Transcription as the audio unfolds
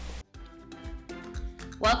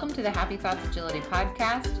Welcome to the Happy Thoughts Agility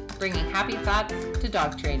Podcast, bringing happy thoughts to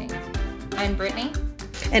dog training. I'm Brittany.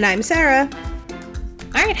 And I'm Sarah.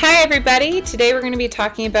 All right, hi everybody. Today we're going to be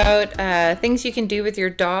talking about things you can do with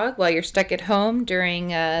your dog while you're stuck at home during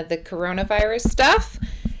the coronavirus stuff.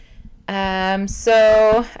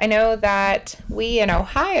 So I know that we in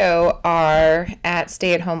Ohio are at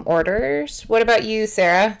stay-at-home orders. What about you,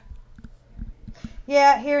 Sarah?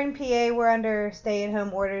 Yeah, here in PA, we're under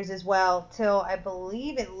stay-at-home orders as well till I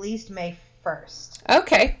believe at least May 1st.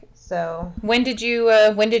 Okay. So when did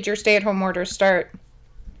your stay-at-home orders start?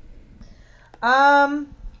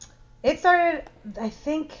 It started, I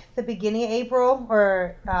think, the beginning of April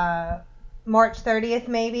or March 30th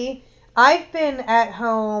maybe. I've been at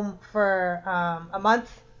home for a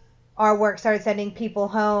month. Our work started sending people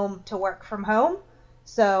home to work from home.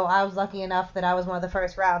 So I was lucky enough that I was one of the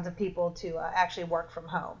first rounds of people to actually work from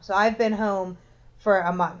home. So I've been home for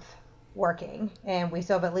a month working, and we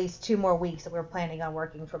still have at least 2 more weeks that we're planning on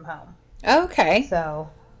working from home. Okay. So,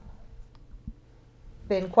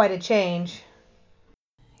 been quite a change.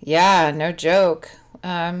 Yeah, no joke.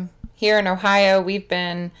 Here in Ohio, we've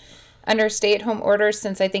been under stay-at-home orders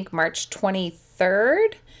since I think March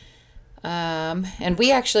 23rd. And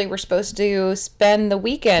we actually were supposed to spend the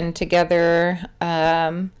weekend together.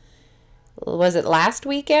 Was it last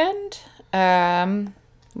weekend? I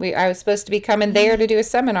was supposed to be coming there to do a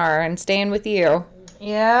seminar and staying with you.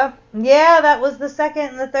 Yeah, that was the 2nd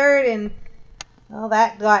and the 3rd, and well,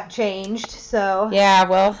 that got changed. So yeah,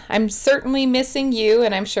 well, I'm certainly missing you,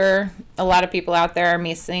 and I'm sure a lot of people out there are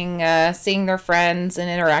missing seeing their friends and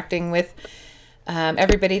interacting with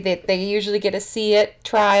everybody that they usually get to see at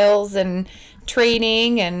trials and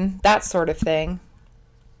training and that sort of thing.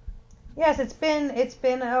 Yes, it's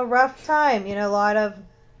been a rough time. A lot of,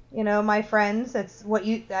 my friends,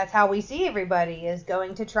 that's how we see everybody, is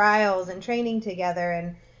going to trials and training together,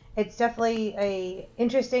 and it's definitely a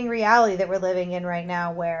interesting reality that we're living in right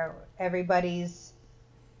now where everybody's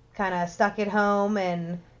kind of stuck at home,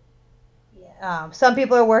 and some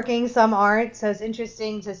people are working, some aren't. So it's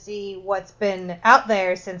interesting to see what's been out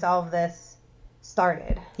there since all of this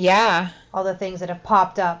started. Yeah. All the things that have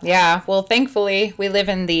popped up. Yeah. Well, thankfully, we live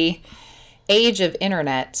in the age of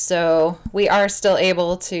internet, so we are still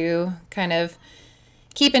able to kind of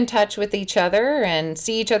keep in touch with each other and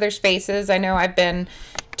see each other's faces. I know I've been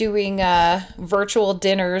doing virtual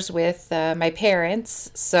dinners with my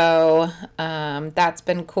parents, so that's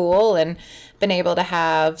been cool, and been able to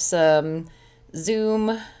have some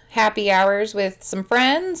Zoom happy hours with some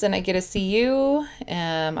friends, and I get to see you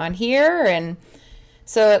on here, and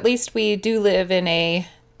so at least we do live in a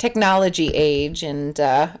technology age and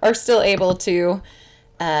are still able to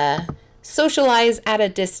socialize at a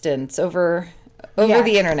distance over Yes.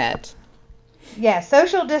 the internet. Yeah,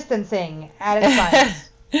 social distancing at its finest.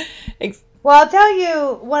 Well, I'll tell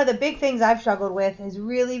you, one of the big things I've struggled with is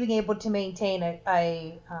really being able to maintain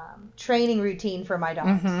a training routine for my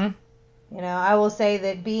dogs. Mm-hmm. I will say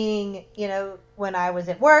that being, when I was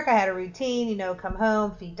at work, I had a routine, come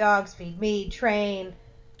home, feed dogs, feed me, train,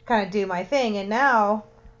 kind of do my thing. And now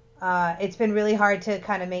it's been really hard to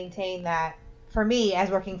kind of maintain that. For me, as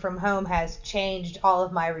working from home has changed all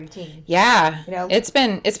of my routine. Yeah. It's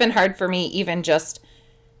been hard for me, even just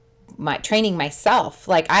my training myself.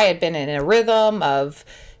 Like I had been in a rhythm of,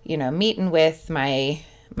 meeting with my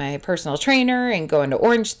personal trainer and going to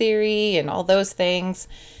Orange Theory and all those things.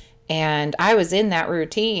 And I was in that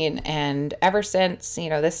routine, and ever since,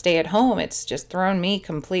 this stay at home, it's just thrown me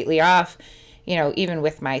completely off, even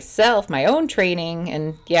with myself, my own training,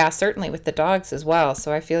 and yeah, certainly with the dogs as well.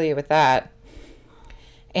 So I feel you with that.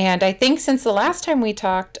 And I think since the last time we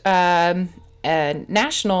talked,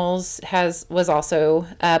 Nationals was also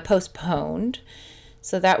postponed.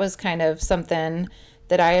 So that was kind of something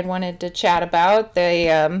that I had wanted to chat about. They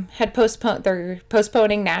they're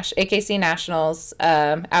postponing AKC Nationals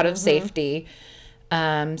out of safety.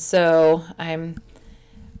 So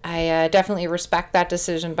I definitely respect that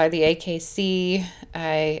decision by the AKC.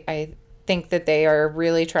 I think that they are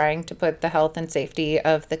really trying to put the health and safety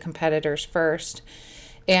of the competitors first.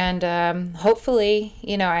 And hopefully,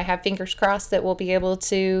 I have fingers crossed that we'll be able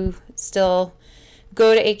to still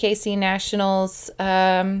go to AKC Nationals,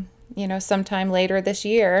 sometime later this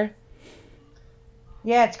year.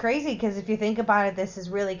 Yeah, it's crazy because if you think about it, this is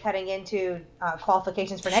really cutting into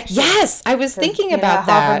qualifications for next year. Yes, I was thinking about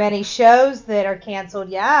that. However many shows that are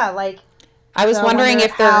canceled, I was wondering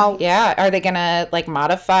if are they going to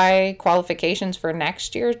modify qualifications for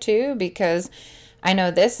next year too? Because I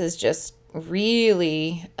know this is just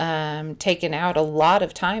really taken out a lot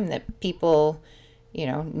of time that people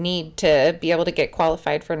need to be able to get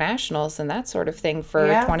qualified for nationals and that sort of thing for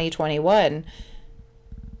Yeah. 2021.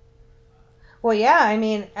 Well, yeah.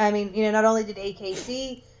 Not only did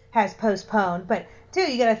AKC has postponed, but too,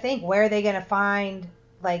 you got to think where are they going to find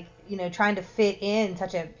like trying to fit in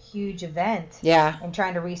such a huge event Yeah. and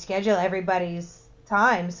trying to reschedule everybody's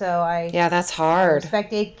time. So Yeah, that's I hard.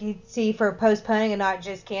 respect AKC for postponing and not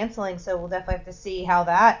just canceling. So we'll definitely have to see how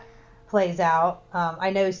that plays out.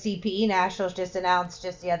 I know CPE Nationals just announced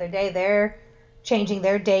just the other day they're changing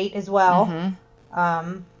their date as well.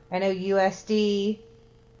 Mm-hmm. I know USD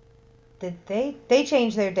did they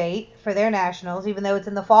changed their date for their nationals even though it's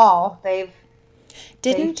in the fall. They've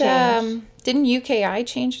Didn't changed. didn't UKI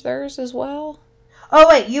change theirs as well? Oh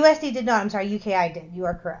wait, USD did not. I'm sorry, UKI did. You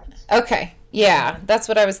are correct. Okay. Never Yeah, mind. that's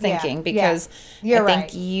what I was Yeah, thinking yeah. because I You're think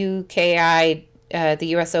right. UKI, the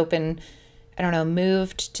US Open, I don't know,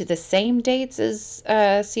 moved to the same dates as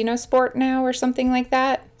Sino Sport now or something like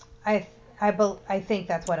that. I think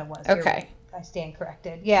that's what it was. You're Okay. right. I stand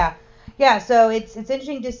corrected. Yeah. Yeah, so it's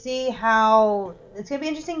interesting to see how it's going to be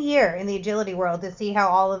an interesting year in the agility world to see how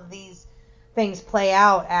all of these things play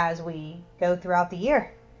out as we go throughout the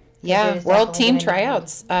year because it Yeah, is World definitely Team going to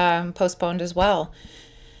need. Tryouts postponed as well.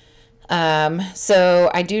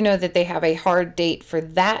 So I do know that they have a hard date for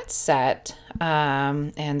that set.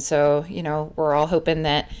 And so, we're all hoping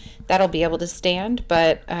that that'll be able to stand.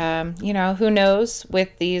 But, who knows with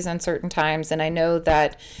these uncertain times. And I know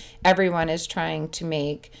that everyone is trying to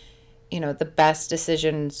make, the best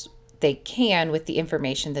decisions they can with the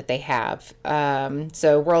information that they have.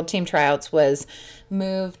 So World Team Tryouts was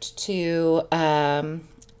moved to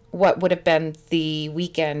what would have been the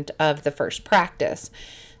weekend of the first practice.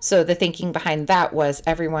 So the thinking behind that was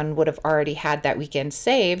everyone would have already had that weekend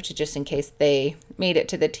saved just in case they made it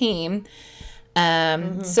to the team.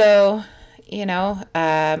 Hmm. So,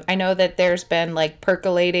 I know that there's been like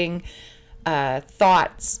percolating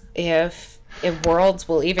thoughts if worlds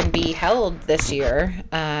will even be held this year.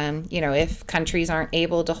 If countries aren't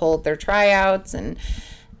able to hold their tryouts, and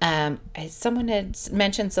someone had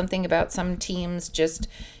mentioned something about some teams just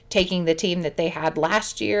taking the team that they had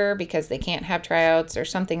last year because they can't have tryouts or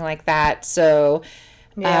something like that. So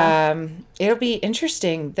Yeah. it'll be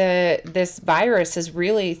interesting. This virus has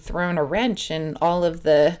really thrown a wrench in all of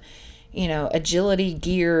the agility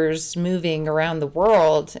gears moving around the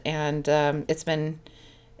world, and it's been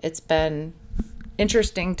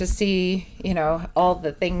interesting to see all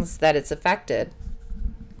the things that it's affected.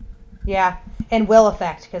 Yeah. And will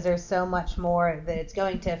affect because there's so much more that it's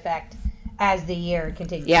going to affect as the year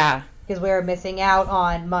continues Yeah. because we're missing out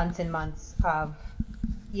on months and months of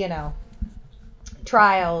you know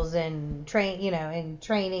trials and training and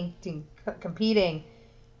competing.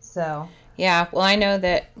 So Yeah, well, I know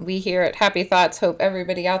that we here at Happy Thoughts hope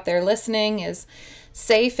everybody out there listening is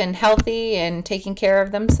safe and healthy and taking care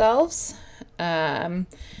of themselves. Um,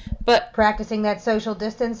 but practicing that social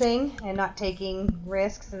distancing and not taking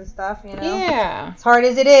risks and stuff. yeah, As hard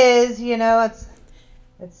as it is,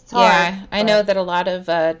 it's hard, yeah, I know but that a lot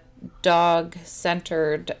of dog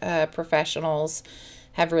centered professionals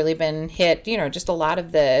have really been hit. Just a lot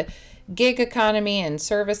of the gig economy and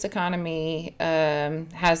service economy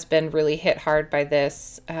has been really hit hard by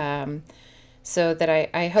this. So that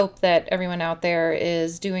I hope that everyone out there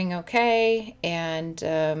is doing okay and,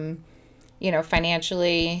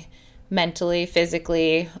 financially, mentally,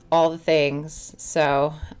 physically, all the things.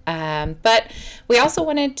 So, but we also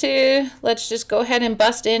wanted to, let's just go ahead and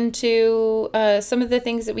bust into some of the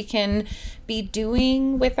things that we can be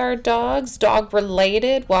doing with our dogs, dog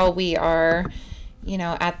related, while we are,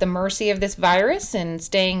 at the mercy of this virus and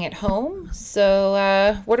staying at home.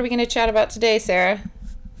 So, what are we going to chat about today, Sarah?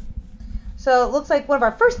 so it looks like one of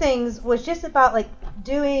our first things was just about like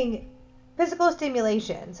doing physical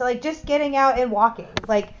stimulation. So like just getting out and walking.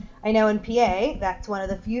 Like I know in PA, that's one of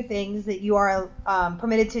the few things that you are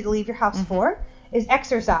permitted to leave your house Mm-hmm. for is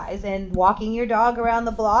exercise, and walking your dog around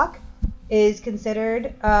the block is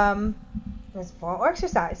considered as for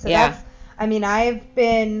exercise. So Yeah. that's. I've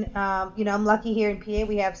been, I'm lucky here in PA.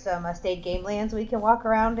 We have some state game lands we can walk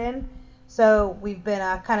around in. So we've been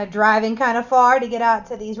kind of driving kind of far to get out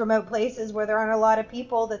to these remote places where there aren't a lot of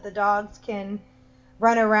people that the dogs can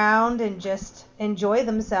run around and just enjoy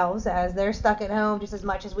themselves as they're stuck at home just as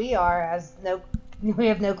much as we are as no we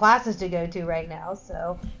have no classes to go to right now.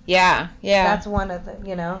 So Yeah. Yeah. that's one of the.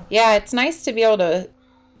 Yeah, it's nice to be able to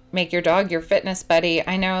make your dog your fitness buddy.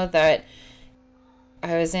 I know that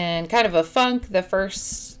I was in kind of a funk the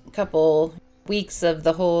first couple weeks of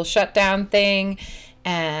the whole shutdown thing.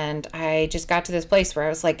 And I just got to this place where I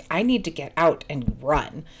was like, I need to get out and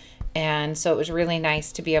run. And so it was really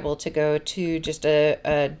nice to be able to go to just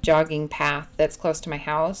a jogging path that's close to my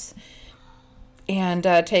house and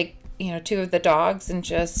take, two of the dogs and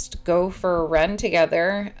just go for a run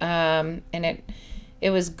together. And it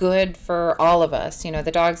was good for all of us.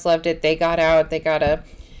 The dogs loved it. They got out. They got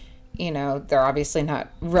they're obviously not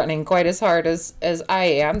running quite as hard as I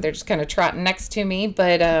am. They're just kind of trotting next to me,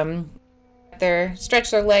 but they're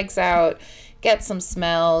stretch their legs out, get some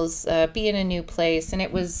smells, be in a new place, and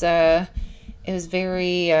it was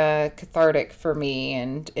very cathartic for me,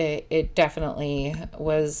 and it definitely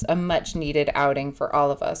was a much needed outing for all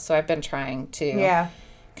of us. So I've been trying to Yeah.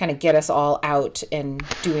 kind of get us all out and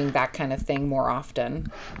doing that kind of thing more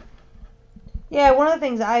often. Yeah, one of the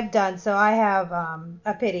things I've done, so I have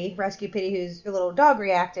a rescue pitty, who's a little dog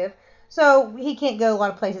reactive. So he can't go a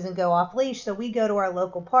lot of places and go off leash. So we go to our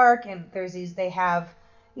local park, and they have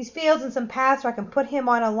these fields and some paths where I can put him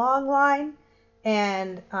on a long line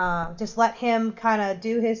and just let him kind of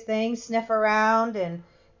do his thing, sniff around and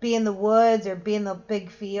be in the woods or be in the big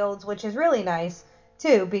fields, which is really nice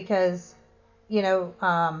too, because, you know,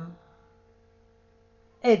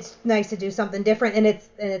 it's nice to do something different, and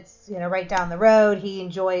it's right down the road. He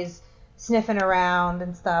enjoys sniffing around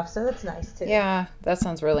and stuff, so that's nice too. Yeah, that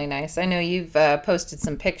sounds really nice. I know you've posted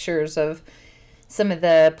some pictures of some of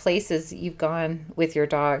the places you've gone with your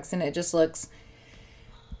dogs, and it just looks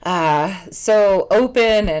so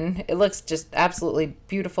open, and it looks just absolutely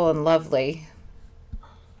beautiful and lovely.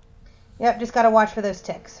 Yep, just got to watch for those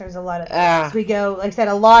ticks. There's a lot of we go, like I said,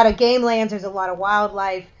 a lot of game lands. There's a lot of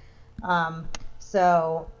wildlife.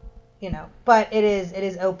 So, but it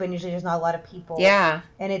is open. Usually there's not a lot of people. Yeah.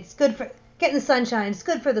 And it's good for getting the sunshine. It's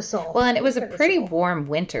good for the soul. Well, and it was a pretty warm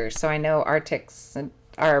winter, so I know our ticks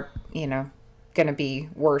are, going to be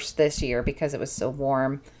worse this year because it was so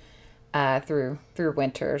warm through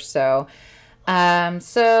winter. So,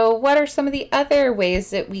 so what are some of the other ways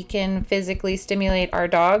that we can physically stimulate our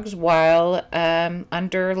dogs while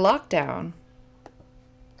under lockdown?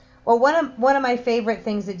 Well, one of my favorite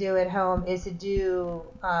things to do at home is to do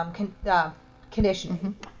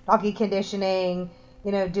conditioning, doggy conditioning.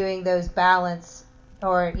 Doing those balance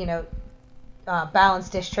or balance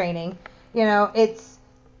dish training.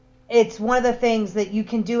 It's one of the things that you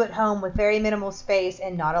can do at home with very minimal space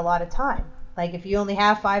and not a lot of time. Like if you only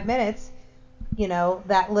have 5 minutes,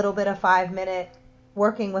 that little bit of 5 minute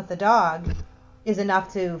working with the dog is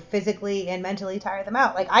enough to physically and mentally tire them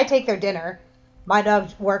out. Like I take their dinner. My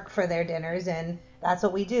dogs work for their dinners, and that's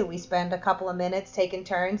what we do. We spend a couple of minutes taking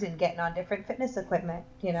turns and getting on different fitness equipment,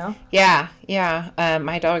 Yeah.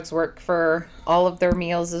 My dogs work for all of their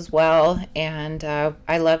meals as well, and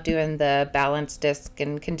I love doing the balance disc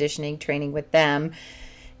and conditioning training with them.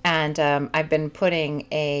 And I've been putting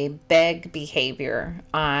a beg behavior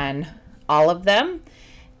on all of them.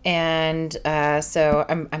 And so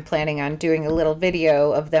I'm planning on doing a little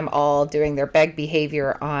video of them all doing their beg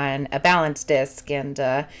behavior on a balance disc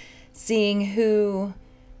and seeing who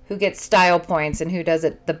gets style points and who does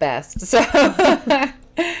it the best. So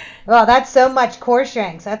well, that's so much core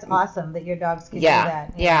strength. That's awesome that your dogs can do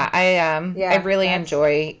that. Yeah. I really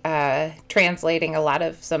enjoy translating a lot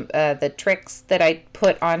of some the tricks that I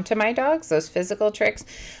put onto my dogs, those physical tricks,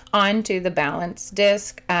 onto the balance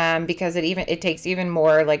disc, because it takes even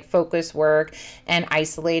more like focus work and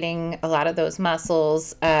isolating a lot of those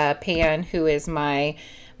muscles. Pan, who is my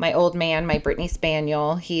old man, my Brittany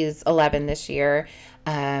Spaniel, he's 11 this year.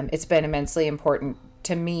 It's been immensely important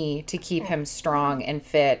to me to keep him strong and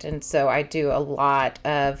fit, and so I do a lot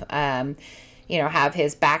of have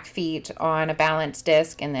his back feet on a balance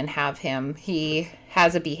disc, and then he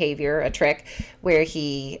has a trick where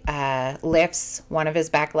he lifts one of his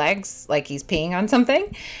back legs like he's peeing on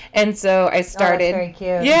something. And so I started, that's very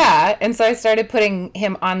cute. Yeah, and so I started putting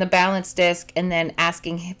him on the balance disc and then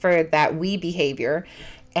asking for that wee behavior,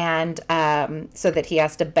 and so that he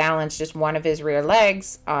has to balance just one of his rear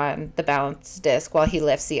legs on the balance disc while he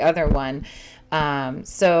lifts the other one.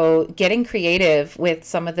 So getting creative with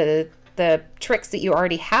some of the tricks that you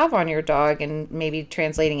already have on your dog and maybe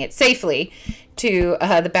translating it safely to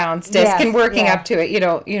the balance disc and working up to it. You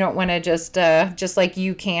don't want to just like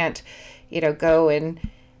you can't, go and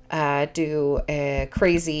do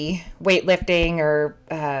crazy weightlifting or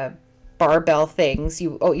barbell things.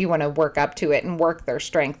 You want to work up to it and work their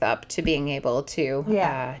strength up to being able to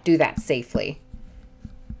do that safely.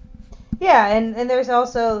 Yeah, and there's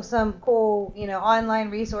also some cool,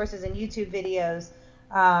 online resources and YouTube videos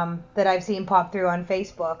that I've seen pop through on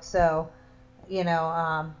Facebook. So,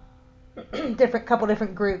 couple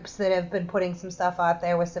different groups that have been putting some stuff out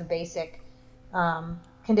there with some basic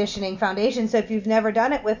conditioning foundation. So if you've never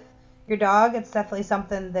done it with your dog, it's definitely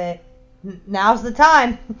something that now's the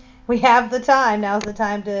time. We have the time. Now's the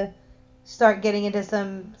time to start getting into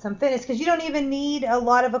some fitness, because you don't even need a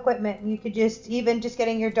lot of equipment. You could just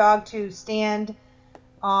getting your dog to stand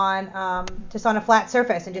on just on a flat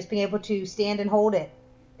surface and just being able to stand and hold it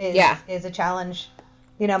is a challenge.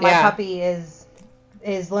 My puppy is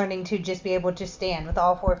learning to just be able to stand with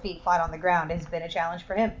all 4 feet flat on the ground. Has been a challenge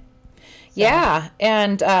for him. So. Yeah,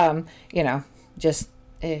 and just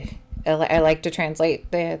I like to translate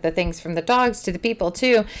the things from the dogs to the people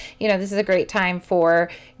too. This is a great time for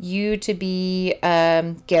you to be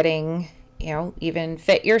getting even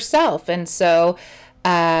fit yourself, and so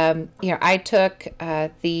I took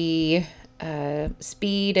the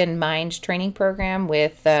speed and mind training program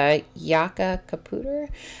with Yaka Caputer.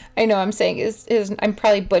 I know I'm saying I'm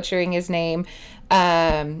probably butchering his name.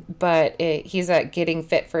 But he's at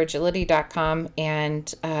gettingfitforagility.com,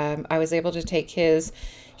 and I was able to take his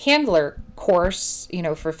handler course,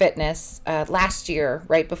 for fitness last year,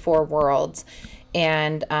 right before Worlds,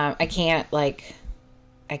 and I can't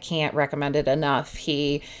recommend it enough.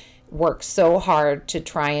 He works so hard to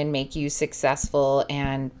try and make you successful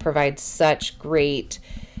and provide such great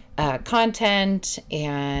content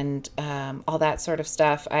and all that sort of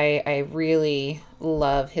stuff. I really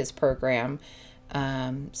love his program.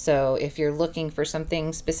 So if you're looking for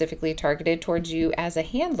something specifically targeted towards you as a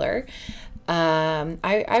handler,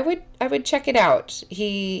 I would check it out.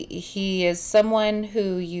 He is someone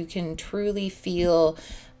who you can truly feel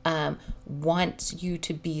wants you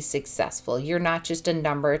to be successful. You're not just a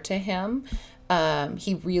number to him.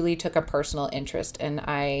 He really took a personal interest, and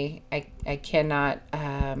I cannot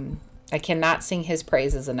sing his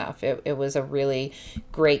praises enough. It was a really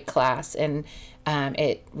great class, and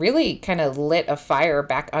it really kind of lit a fire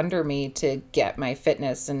back under me to get my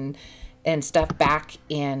fitness and stuff back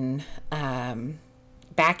in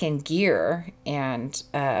gear. And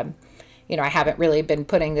I haven't really been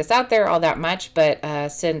putting this out there all that much, but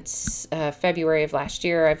since February of last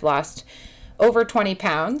year, I've lost over 20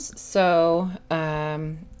 pounds. So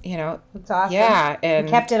it's awesome. Yeah, and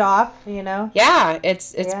you kept it off. Yeah,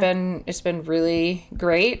 it's been really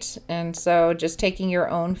great. And so just taking your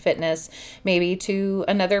own fitness maybe to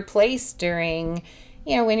another place during,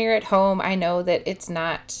 when you're at home. I know that it's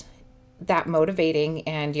not that motivating,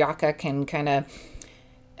 and Yaka can kind of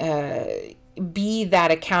be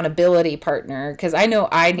that accountability partner, because I know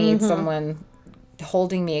I need someone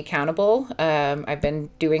holding me accountable. I've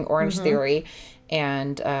been doing Orange Theory,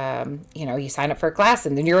 and you sign up for a class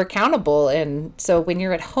and then you're accountable, and so when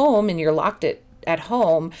you're at home and you're locked at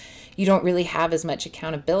home, you don't really have as much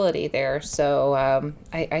accountability there. So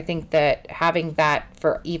I think that having that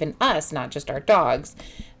for even us, not just our dogs,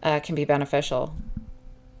 can be beneficial.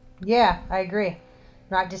 Yeah, I agree.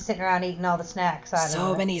 Not just sitting around eating all the snacks.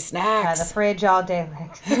 So many snacks. Out of the fridge all day.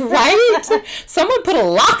 Right? Someone put a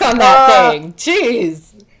lock on that thing.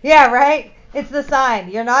 Jeez. Yeah, right? It's the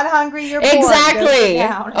sign. You're not hungry, you're bored. Exactly.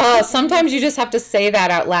 Sometimes you just have to say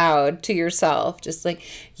that out loud to yourself. Just like,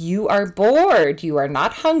 you are bored. You are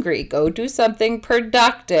not hungry. Go do something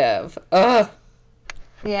productive. Ugh.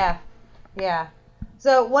 Yeah. Yeah.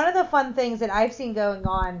 So one of the fun things that I've seen going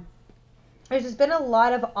on, there's been a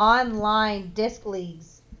lot of online disc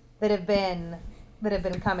leagues that have been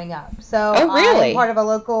coming up. So really? I'm part of a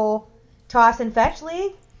local toss and fetch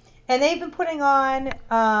league, and they've been putting on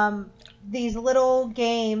these little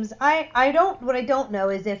games. What I don't know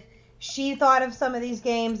is if she thought of some of these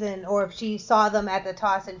games or if she saw them at the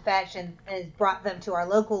toss and fetch and brought them to our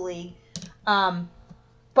local league.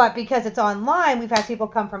 But because it's online, we've had people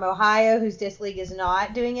come from Ohio whose disc league is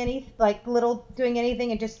not doing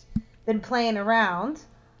anything and just been playing around.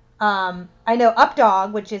 I know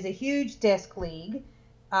Updog, which is a huge disc league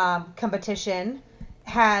competition,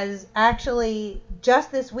 has actually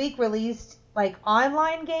just this week released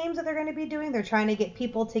online games that they're going to be doing. They're trying to get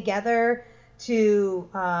people together to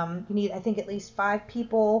you need, I think, at least 5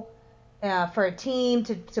 people for a team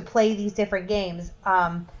to play these different games.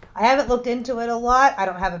 I haven't looked into it a lot. I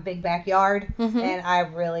don't have a big backyard, and I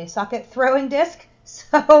really suck at throwing disc,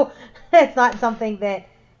 so it's not something that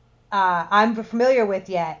I'm familiar with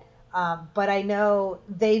yet. But I know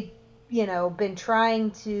they've been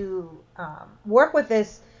trying to work with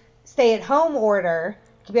this stay-at-home order,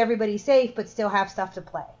 keep everybody safe, but still have stuff to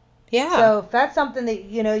play. Yeah. So if that's something that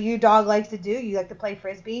your dog likes to do, you like to play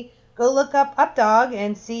frisbee, go look up Updog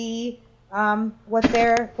and see what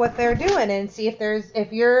they're doing, and see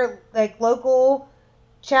if your local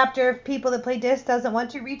chapter of people that play disc doesn't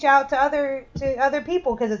want to reach out to other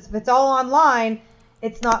people, because if it's all online,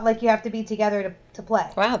 it's not like you have to be together to play.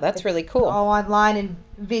 Wow, that's really cool. All online and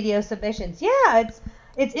video submissions. Yeah,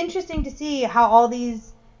 it's interesting to see how all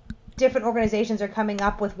these different organizations are coming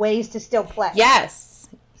up with ways to still play. Yes.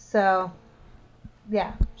 So,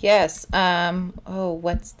 yeah. Yes.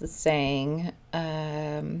 What's the saying?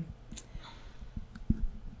 A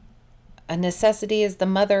necessity is the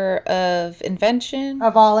mother of invention.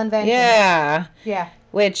 Of all invention. Yeah. Yeah.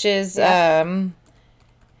 Which is necessity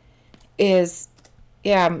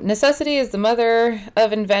is the mother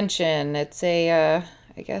of invention. It's a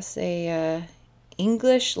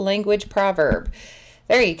English language proverb.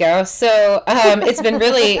 There you go. So it's been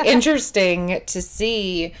really interesting to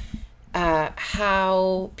see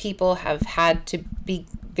how people have had to be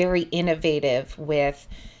very innovative with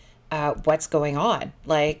what's going on.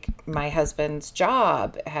 Like my husband's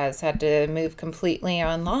job has had to move completely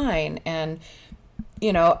online, and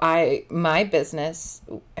my business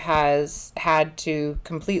has had to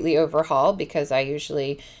completely overhaul because I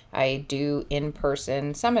do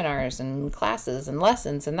in-person seminars and classes and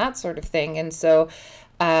lessons and that sort of thing. And so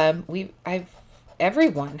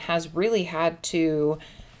everyone has really had to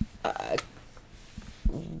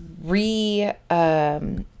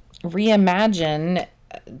reimagine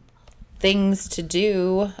things to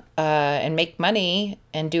do and make money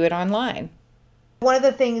and do it online. One of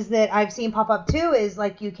the things that I've seen pop up too is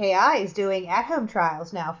like UKI is doing at-home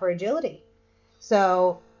trials now for agility.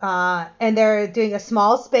 So, and they're doing a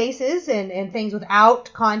small spaces and things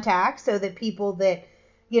without contact so that people that,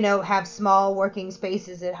 have small working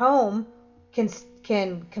spaces at home can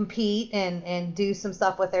compete and do some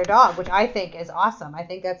stuff with their dog, which I think is awesome. I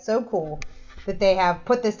think that's so cool that they have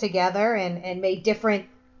put this together and made different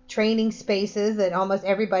training spaces that almost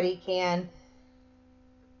everybody can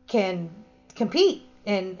compete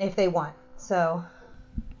in if they want. So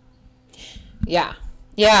yeah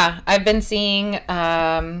I've been seeing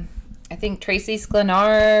I think Tracy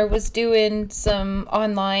Sklenar was doing some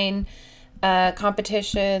online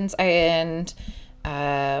competitions, and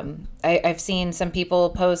I've seen some people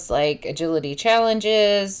post like agility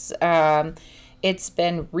challenges. It's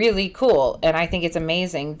been really cool, and I think it's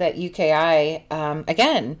amazing that UKI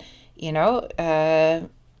again,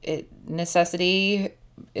 necessity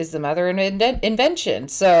is the mother of invention.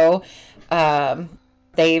 So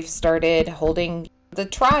they've started holding the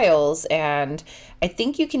trials, and I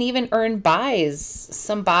think you can even earn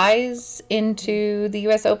some buys into the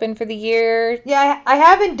US Open for the year. Yeah, I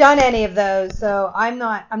haven't done any of those, so I'm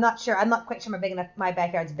not sure. I'm not quite sure my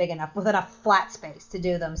backyard's big enough with enough flat space to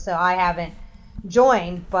do them, so I haven't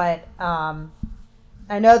joined, but I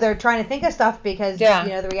know they're trying to think of stuff because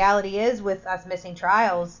the reality is with us missing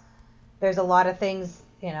trials, there's a lot of things,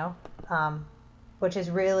 which is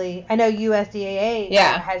really, I know USDAA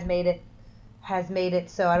has made it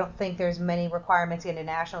so I don't think there's many requirements into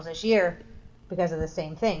nationals this year because of the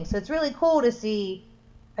same thing. So it's really cool to see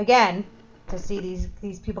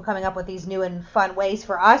these people coming up with these new and fun ways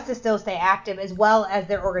for us to still stay active as well as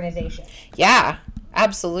their organization. Yeah,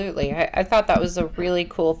 absolutely. I thought that was a really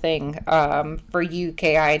cool thing for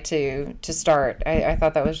UKI to start. I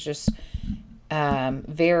thought that was just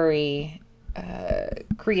very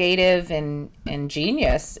creative and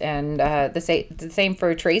genius, and the same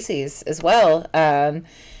for Tracy's as well.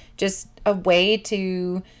 Just a way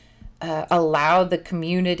to allow the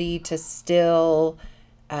community to still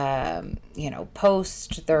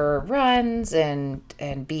post their runs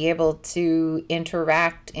and be able to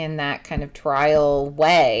interact in that kind of trial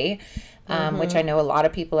way, which I know a lot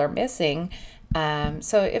of people are missing.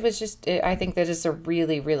 So it was I think that is a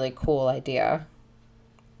really, really cool idea.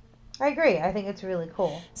 I agree. I think it's really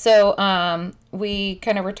cool. So we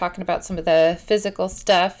kind of were talking about some of the physical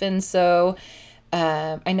stuff, and so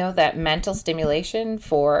I know that mental stimulation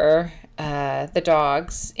for the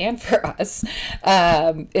dogs and for us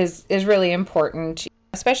is really important,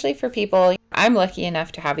 especially for people. I'm lucky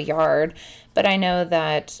enough to have a yard, but I know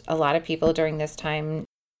that a lot of people during this time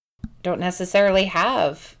don't necessarily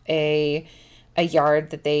have a yard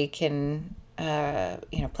that they can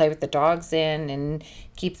play with the dogs in and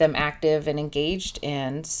keep them active and engaged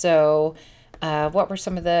in. So what were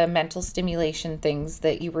some of the mental stimulation things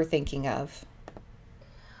that you were thinking of?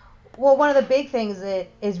 Well, one of the big things that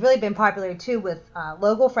has really been popular too with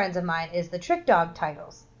local friends of mine is the trick dog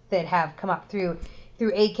titles that have come up through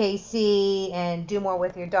AKC and Do More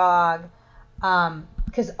With Your Dog,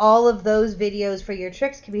 because all of those videos for your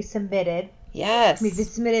tricks can be submitted. Yes. Can be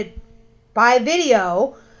submitted by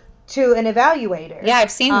video to an evaluator. Yeah,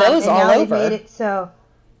 I've seen those all over. Made it so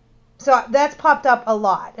that's popped up a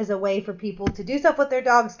lot as a way for people to do stuff with their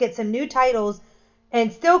dogs, get some new titles,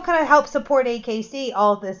 and still kind of help support AKC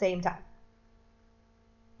all at the same time.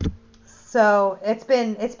 So that's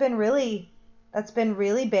been really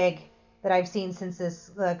big that I've seen since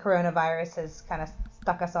the coronavirus has kind of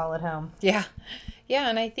stuck us all at home. Yeah. Yeah,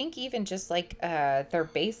 and I think even just like their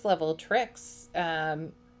base level tricks,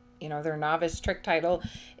 their novice trick title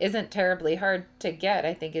isn't terribly hard to get.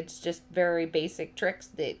 I think it's just very basic tricks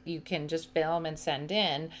that you can just film and send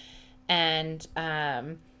in. And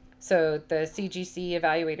so the CGC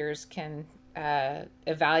evaluators can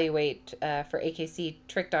evaluate for AKC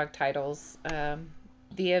trick dog titles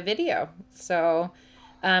via video. So,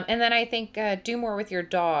 and then I think Do More With Your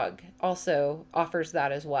Dog also offers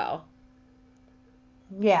that as well.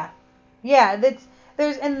 Yeah, yeah. That's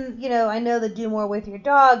there's and I know the Do More With Your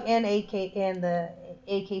Dog and AK and the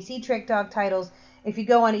AKC trick dog titles. If you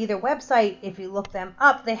go on either website, if you look them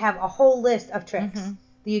up, they have a whole list of tricks Mm-hmm.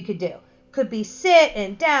 that you could do. Could be sit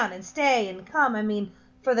and down and stay and come. I mean,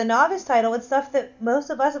 for the novice title, it's stuff that most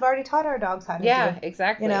of us have already taught our dogs how to do. Yeah, You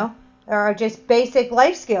exactly. know, or just basic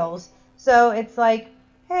life skills. So it's like,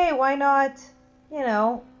 hey, why not?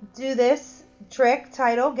 Do this trick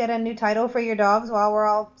title, get a new title for your dogs while we're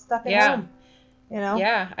all stuck at Yeah. home, you know?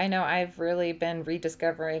 Yeah, I know I've really been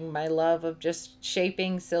rediscovering my love of just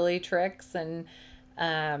shaping silly tricks and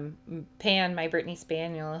Pan, my Brittany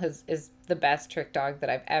Spaniel, is the best trick dog that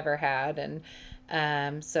I've ever had.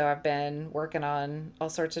 And so I've been working on all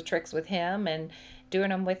sorts of tricks with him and doing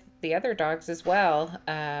them with the other dogs as well.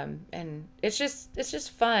 And it's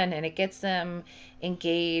just fun and it gets them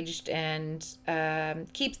engaged and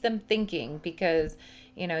keeps them thinking because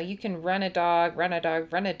you can run a dog, run a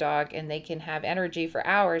dog, run a dog, and they can have energy for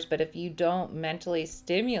hours. But if you don't mentally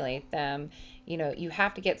stimulate them, you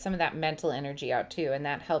have to get some of that mental energy out too. And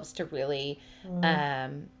that helps to really, Mm.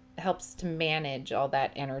 um, helps to manage all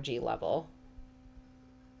that energy level.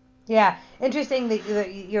 Yeah, interesting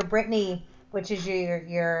that your Brittany, which is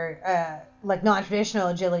your like non-traditional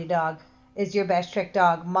agility dog, is your best trick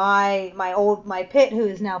dog. My Pit, who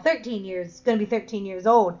is now going to be 13 years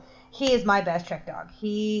old, he is my best trick dog.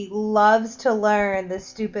 He loves to learn the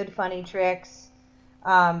stupid, funny tricks.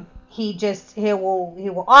 He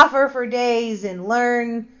will offer for days and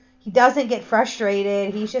learn. He doesn't get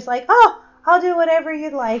frustrated. He's just like, oh, I'll do whatever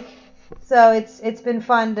you'd like. So it's been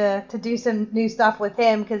fun to do some new stuff with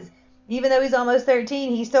him because even though he's almost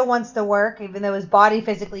 13, he still wants to work, even though his body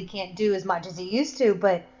physically can't do as much as he used to.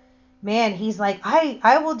 But man, he's like,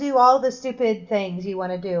 I will do all the stupid things you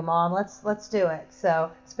want to do, Mom. Let's do it.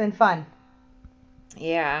 So it's been fun.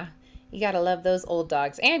 Yeah. You got to love those old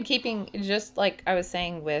dogs. And keeping, just like I was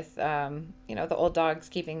saying with, the old dogs,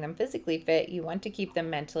 keeping them physically fit, you want to keep them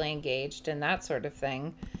mentally engaged and that sort of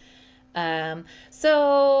thing.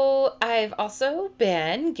 So I've also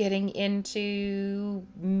been getting into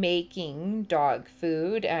making dog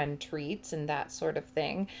food and treats and that sort of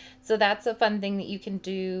thing. So that's a fun thing that you can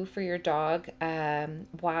do for your dog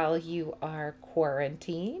while you are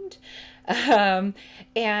quarantined. Um,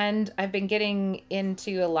 and I've been getting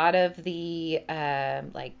into a lot of the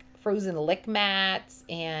like frozen lick mats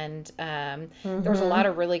and there's a lot Mm-hmm.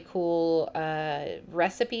 of really cool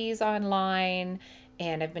recipes online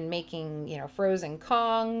and I've been making, frozen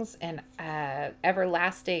Kongs and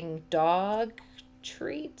everlasting dog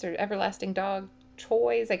treats or everlasting dog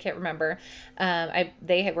toys. I can't remember.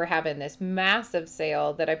 Were having this massive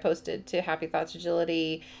sale that I posted to Happy Thoughts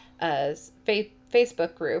Agility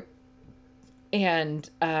Facebook group. And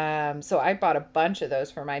so I bought a bunch of those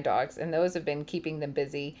for my dogs, and those have been keeping them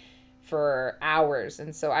busy for hours.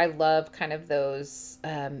 And so I love kind of those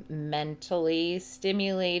mentally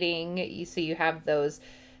stimulating. So you have those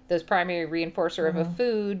primary reinforcer of a Mm-hmm.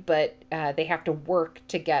 food, but they have to work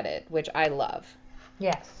to get it, which I love.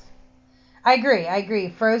 Yes. I agree. I agree.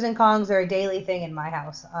 Frozen Kongs are a daily thing in my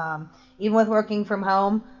house. Even with working from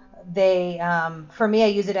home, for me, I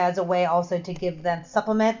use it as a way also to give them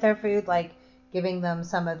supplement their food, like giving them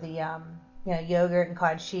some of the, yogurt and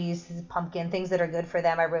cottage cheese, pumpkin, things that are good for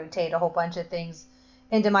them. I rotate a whole bunch of things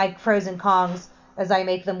into my frozen Kongs as I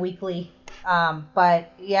make them weekly.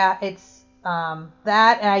 But yeah, it's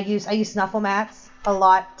that, and I use snuffle mats a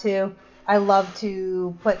lot too. I love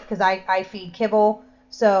to put because I feed kibble,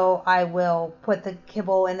 so I will put the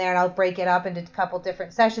kibble in there and I'll break it up into a couple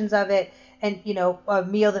different sessions of it. And a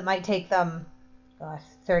meal that might take them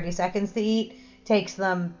 30 seconds to eat takes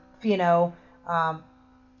them um,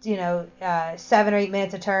 7 or 8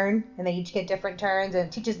 minutes a turn, and they each get different turns, and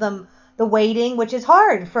it teaches them the waiting, which is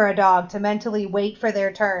hard for a dog to mentally wait for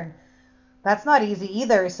their turn. That's not easy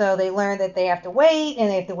either. So they learn that they have to wait, and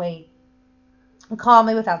they have to wait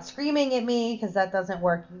calmly without screaming at me because that doesn't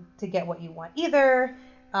work to get what you want either.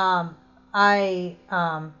 Um, I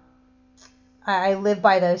um, I live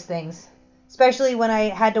by those things, especially when I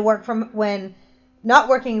had to work from when not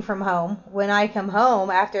working from home, when I come home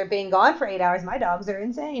after being gone for 8 hours, my dogs are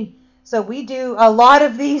insane. So we do a lot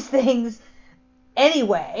of these things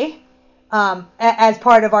anyway, as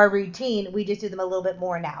part of our routine. We just do them a little bit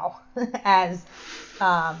more now, as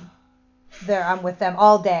I'm with them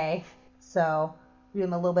all day, so we do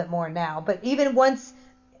them a little bit more now. But even once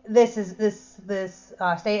this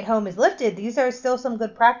stay at home is lifted, these are still some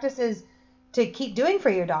good practices to keep doing for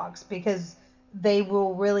your dogs, because they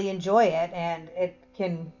will really enjoy it, and it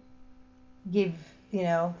can give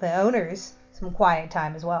the owners some quiet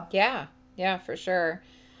time as well. Yeah, yeah, for sure.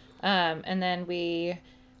 And then we're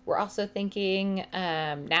also thinking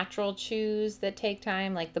natural chews that take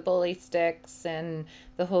time, like the bully sticks and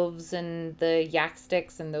the hooves and the yak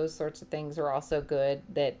sticks and those sorts of things are also good,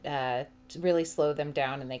 that to really slow them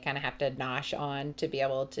down, and they kind of have to nosh on to be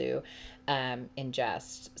able to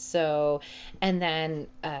ingest. So, and then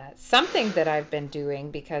something that I've been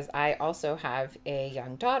doing, because I also have a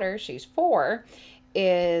young daughter, she's 4,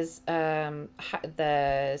 is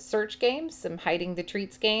the search games, some hiding the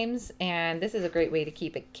treats games, and this is a great way to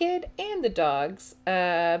keep a kid and the dogs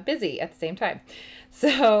busy at the same time.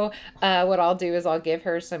 So what I'll do is I'll give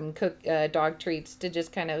her some dog treats to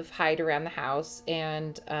just kind of hide around the house,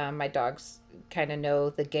 and my dogs kind of know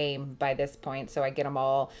the game by this point, so I get them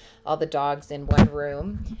all the dogs in one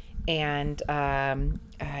room, and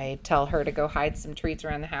I tell her to go hide some treats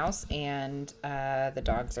around the house, and the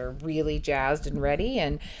dogs are really jazzed and ready,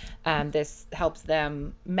 and this helps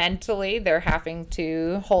them mentally. They're having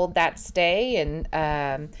to hold that stay,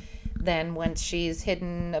 and then once she's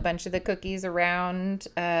hidden a bunch of the cookies around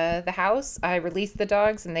the house, I release the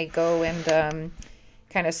dogs, and they go and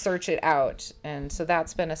kind of search it out. And so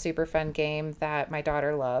that's been a super fun game that my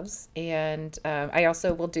daughter loves. And I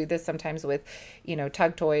also will do this sometimes with,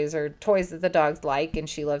 tug toys or toys that the dogs like, and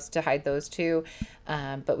she loves to hide those too.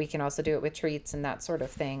 But we can also do it with treats and that sort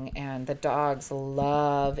of thing. And the dogs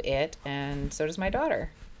love it, and so does my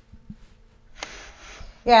daughter.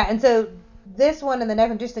 Yeah, and so this one and the next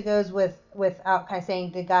one just goes without kind of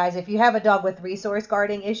saying to guys, if you have a dog with resource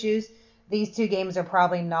guarding issues, these two games are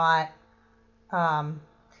probably not.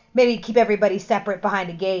 Maybe keep everybody separate behind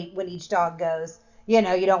a gate when each dog goes. You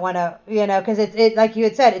don't want to, because it like you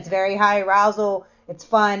had said, it's very high arousal. It's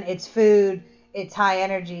fun. It's food. It's high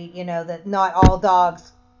energy. That not all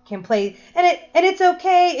dogs can play, and it's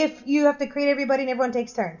okay if you have to create everybody and everyone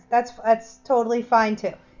takes turns. That's totally fine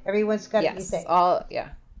too. Everyone's got to be safe.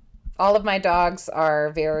 All of my dogs are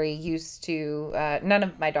very used to. None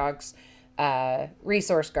of my dogs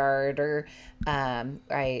resource guard, or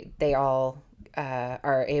they all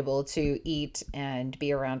are able to eat and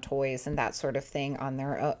be around toys and that sort of thing on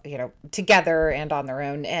their own, together and on their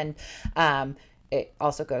own. And it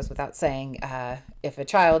also goes without saying, if a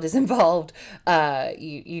child is involved,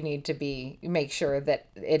 you need to make sure that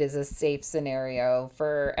it is a safe scenario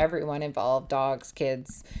for everyone involved, dogs,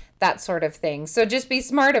 kids, that sort of thing. So just be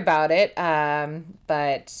smart about it.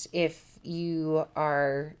 But if you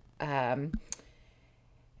are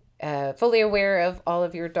fully aware of all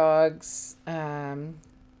of your dog's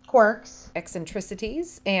quirks,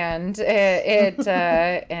 eccentricities, and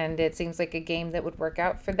it seems like a game that would work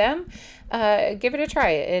out for them, give it a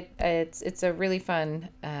try. It's a really fun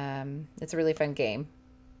game.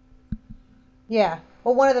 Yeah.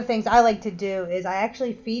 Well, one of the things I like to do is I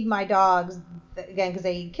actually feed my dogs, again, because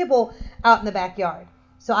they eat kibble, out in the backyard.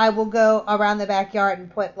 So I will go around the backyard and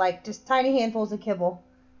put just tiny handfuls of kibble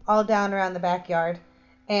all down around the backyard.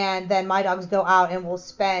 And then my dogs go out and will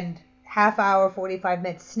spend half hour, 45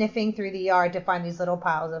 minutes sniffing through the yard to find these little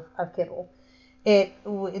piles of kibble.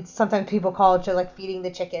 It's sometimes people call it like feeding the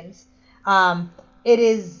chickens. It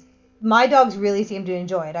is, my dogs really seem to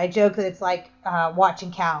enjoy it. I joke that it's like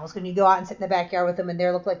watching cows when you go out and sit in the backyard with them, and they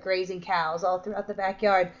look like grazing cows all throughout the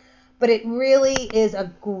backyard. But it really is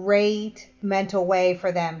a great mental way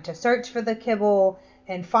for them to search for the kibble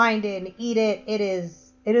and find it and eat it.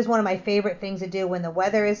 It is one of my favorite things to do when the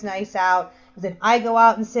weather is nice out, is that I go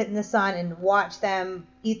out and sit in the sun and watch them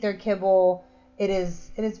eat their kibble. It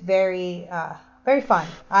is very very fun.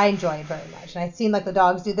 I enjoy it very much. And I've seen like the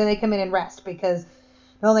dogs do. Then they come in and rest, because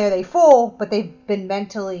not only are they full, but they've been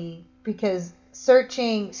because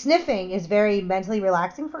sniffing is very mentally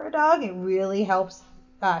relaxing for a dog. It really helps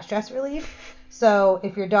stress relief. So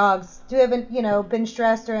if your dogs do haven't, been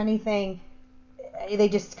stressed or anything, they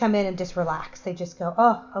just come in and just relax. They just go,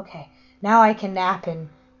 oh, okay, now I can nap and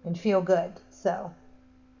feel good. So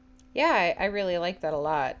yeah, I really like that a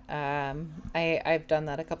lot. I've done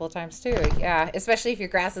that a couple of times too. Yeah, especially if your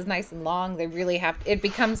grass is nice and long, it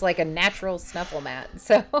becomes like a natural snuffle mat.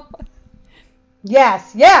 So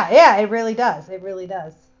yes, yeah, it really does. It really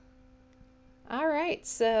does. All right.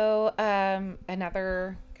 So,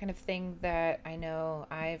 another kind of thing that I know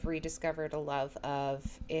I've rediscovered a love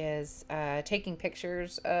of is taking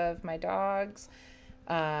pictures of my dogs.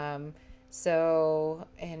 Um,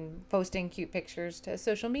 and posting cute pictures to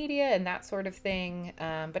social media and that sort of thing.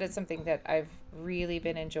 But it's something that I've really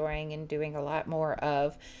been enjoying and doing a lot more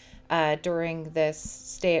of during this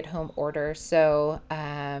stay at home order. So,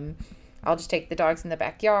 I'll just take the dogs in the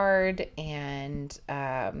backyard and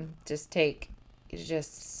just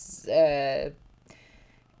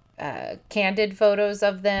candid photos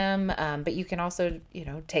of them. But you can also,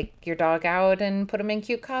 take your dog out and put them in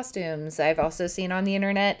cute costumes. I've also seen on the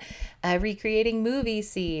internet recreating movie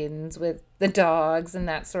scenes with the dogs and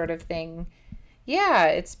that sort of thing. Yeah,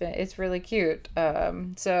 it's really cute.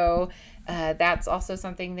 That's also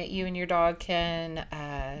something that you and your dog can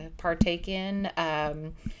partake in.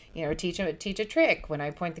 Teach a trick. When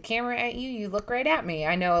I point the camera at you, you look right at me.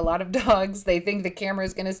 I know a lot of dogs, they think the camera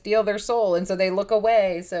is going to steal their soul, and so they look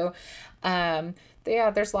away. So, yeah,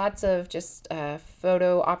 there's lots of just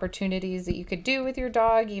photo opportunities that you could do with your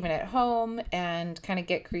dog, even at home, and kind of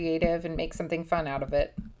get creative and make something fun out of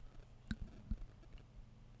it.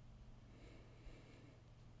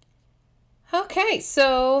 Okay,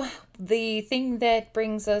 so the thing that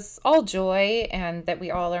brings us all joy and that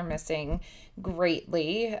we all are missing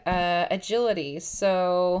greatly, agility.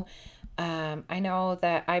 So, I know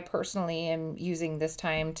that I personally am using this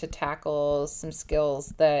time to tackle some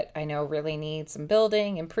skills that I know really need some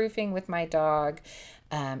building, improving with my dog.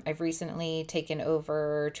 I've recently taken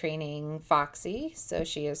over training Foxy, so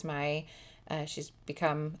she's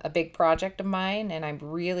become a big project of mine, and I'm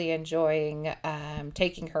really enjoying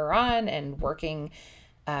taking her on and working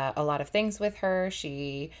a lot of things with her.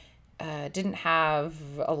 She didn't have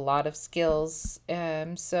a lot of skills,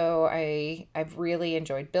 so I've really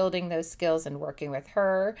enjoyed building those skills and working with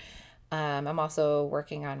her. I'm also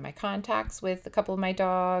working on my contacts with a couple of my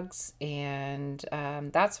dogs and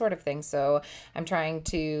that sort of thing. So I'm trying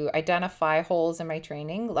to identify holes in my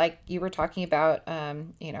training, like you were talking about,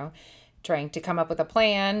 trying to come up with a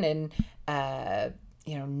plan and,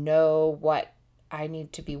 know what I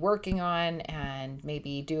need to be working on and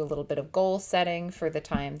maybe do a little bit of goal setting for the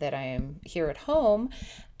time that I am here at home.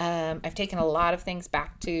 I've taken a lot of things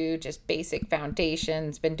back to just basic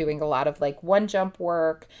foundations, been doing a lot of like one jump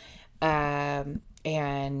work, and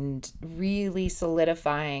really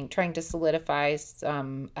trying to solidify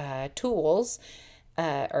some tools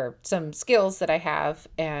or some skills that I have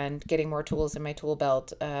and getting more tools in my tool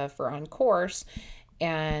belt for on course.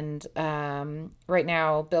 And right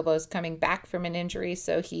now, Bilbo's coming back from an injury,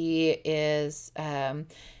 so he is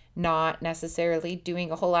not necessarily doing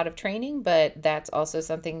a whole lot of training, but that's also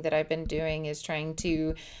something that I've been doing is trying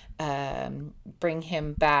to bring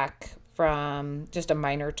him back from just a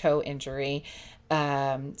minor toe injury.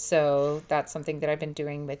 So that's something that I've been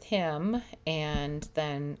doing with him, and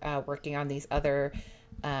then working on these other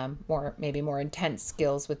maybe more intense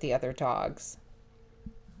skills with the other dogs.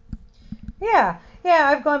 Yeah, yeah,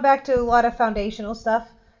 I've gone back to a lot of foundational stuff,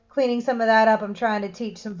 cleaning some of that up. I'm trying to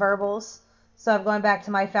teach some verbals, so I've gone back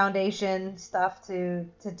to my foundation stuff to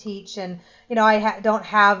teach. And don't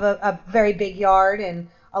have a very big yard and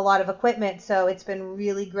a lot of equipment, so it's been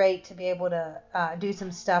really great to be able to do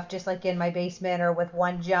some stuff just like in my basement or with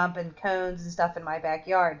one jump and cones and stuff in my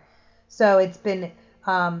backyard. So it's been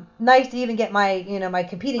nice to even get my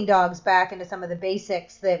competing dogs back into some of the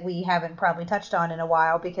basics that we haven't probably touched on in a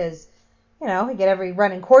while because we get every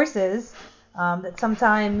running courses that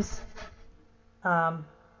sometimes, um,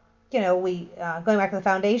 we going back to the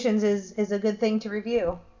foundations is a good thing to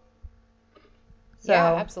review.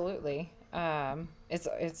 Yeah, So absolutely.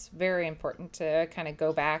 It's very important to kind of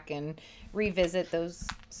go back and revisit those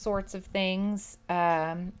sorts of things,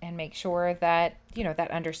 and make sure that that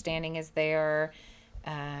understanding is there,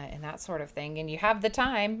 and that sort of thing. And you have the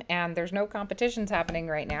time, and there's no competitions happening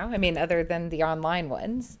right now. I mean, other than the online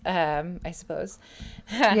ones, I suppose.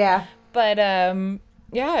 yeah, But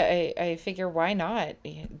yeah, I figure why not?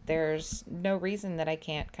 There's no reason that I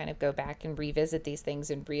can't kind of go back and revisit these things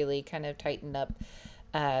and really kind of tighten up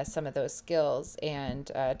some of those skills.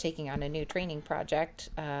 And taking on a new training project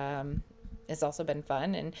has also been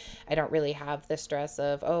fun. And I don't really have the stress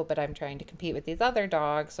of, oh, but I'm trying to compete with these other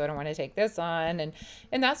dogs, so I don't want to take this on,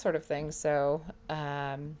 and that sort of thing. So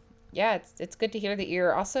yeah, it's good to hear that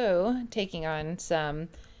you're also taking on some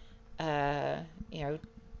uh, you know,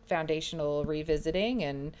 foundational revisiting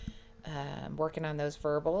and working on those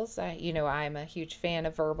verbals. I'm a huge fan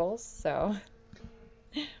of verbals, so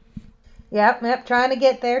Yep. Trying to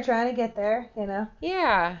get there.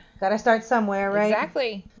 Yeah, Got to start somewhere, right?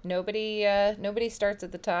 exactly. Nobody starts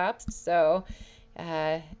at the top, so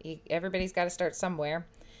everybody's got to start somewhere.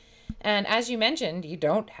 And as you mentioned, you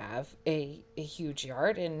don't have a huge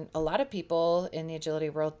yard, and a lot of people in the agility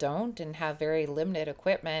world don't and have very limited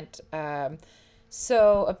equipment.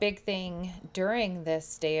 So a big thing during this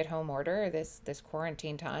stay-at-home order, this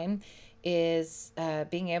quarantine time, is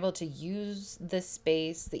being able to use the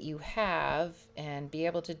space that you have and be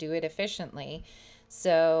able to do it efficiently.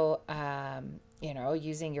 So,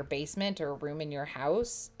 using your basement or a room in your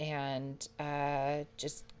house and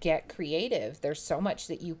just get creative. There's so much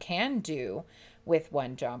that you can do with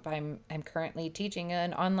one jump. I'm currently teaching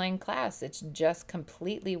an online class. It's just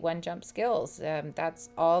completely one jump skills. That's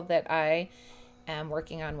all that I am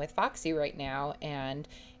working on with Foxy right now, and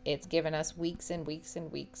it's given us weeks and weeks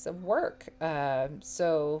and weeks of work.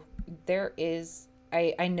 So there is,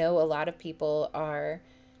 I know a lot of people are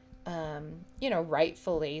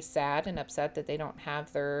rightfully sad and upset that they don't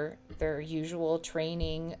have their usual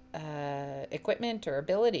training equipment or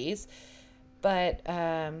abilities. But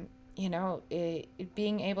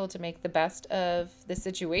being able to make the best of the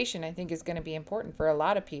situation, I think, is going to be important for a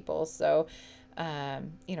lot of people. So,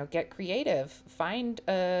 get creative. Find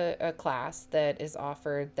a class that is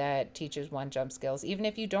offered that teaches one jump skills, even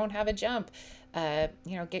if you don't have a jump.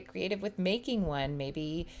 Get creative with making one.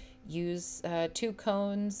 Maybe use two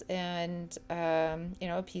cones and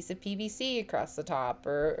a piece of PVC across the top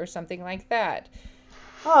or something like that.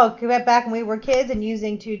 Oh, we went back when we were kids and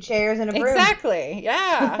using two chairs and a broom. Exactly.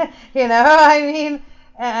 Yeah. When I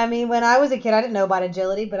was a kid, I didn't know about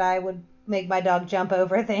agility, but I would make my dog jump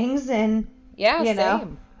over things, and Yeah, you know,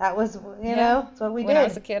 same. that was, Yeah. that's what we When I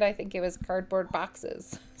was did. a kid, I think it was cardboard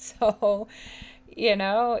boxes. So, Yeah.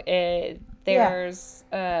 there's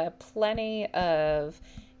plenty of,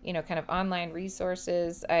 kind of online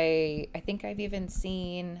resources. I think I've even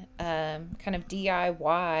seen kind of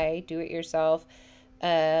DIY, do it yourself,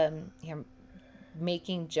 um, you know,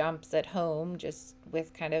 making jumps at home just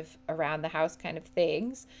with kind of around the house kind of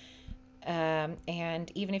things.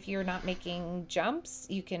 And even if you're not making jumps,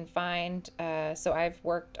 you can find. So I've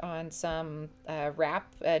worked on some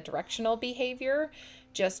wrap directional behavior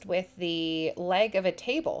just with the leg of a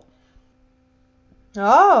table.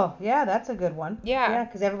 Oh, yeah, that's a good one. Yeah, Yeah,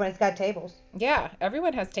 because everybody's got tables. yeah,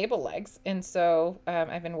 everyone has table legs. And so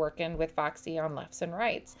I've been working with Foxy on lefts and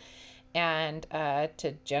rights. And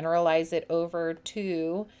to generalize it over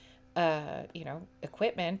to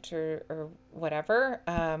equipment or whatever.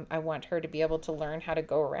 I want her to be able to learn how to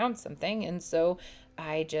go around something. And so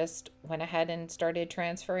I just went ahead and started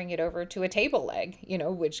transferring it over to a table leg,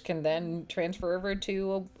 which can then transfer over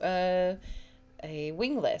to a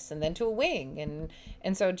wingless and then to a wing.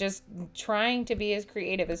 And so just trying to be as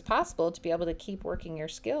creative as possible to be able to keep working your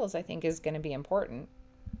skills, I think, is going to be important.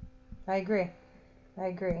 I agree. I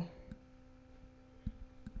agree.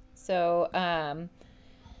 So, and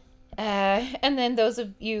then those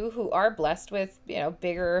of you who are blessed with,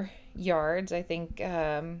 bigger yards, I think,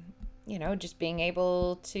 just being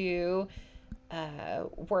able to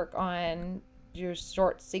work on your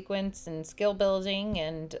short sequence and skill building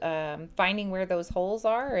and finding where those holes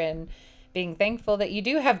are and being thankful that you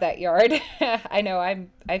do have that yard. I know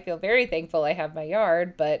I feel very thankful I have my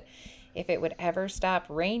yard, but if it would ever stop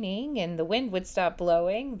raining and the wind would stop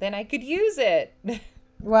blowing, then I could use it.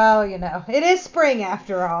 Well, it is spring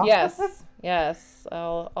after all. Yes, yes.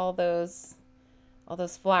 All those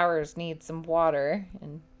flowers need some water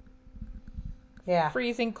and Yeah.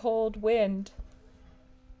 freezing cold wind.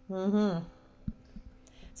 Mhm.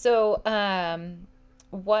 So,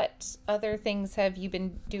 what other things have you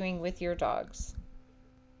been doing with your dogs?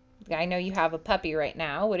 I know you have a puppy right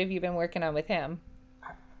now. What have you been working on with him?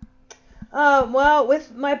 Well,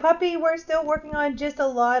 with my puppy, we're still working on just a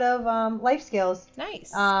lot of life skills.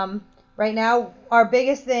 Nice. Um, right now, our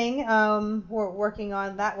biggest thing we're working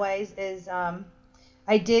on that ways is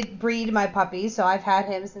I did breed my puppy, so I've had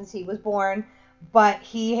him since he was born, but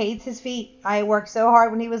he hates his feet. I worked so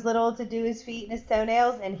hard when he was little to do his feet and his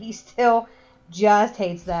toenails, and he still just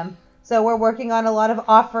hates them. So we're working on a lot of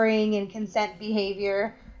offering and consent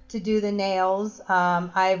behavior to do the nails.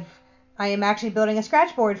 I am actually building a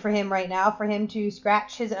scratch board for him right now for him to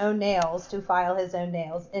scratch his own nails, to file his own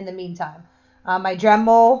nails in the meantime. I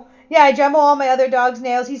Dremel all my other dog's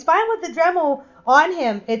nails. He's fine with the Dremel on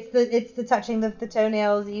him. It's the touching the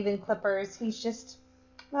toenails, even clippers. He's just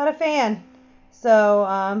not a fan. So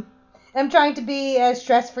I'm trying to be as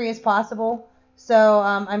stress free as possible. So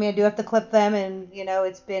I do have to clip them, and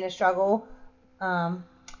it's been a struggle. Um,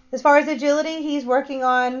 as far as agility, he's working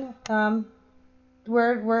on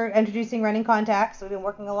we're introducing running contacts. So we've been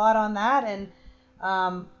working a lot on that, and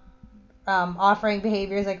um, offering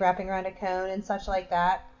behaviors like wrapping around a cone and such like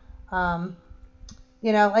that. Um,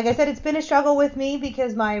 like I said, it's been a struggle with me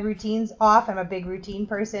because my routine's off. I'm a big routine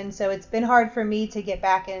person, so it's been hard for me to get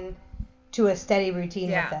back into a steady routine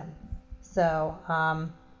with Yeah. them. So,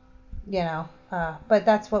 but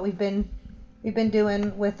that's what we've been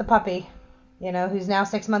doing with the puppy, who's now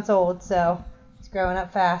 6 months old. So he's growing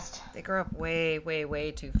up fast. They grow up way, way,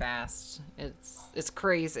 way too fast. It's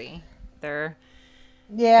crazy. They're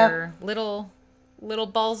Yeah, they're little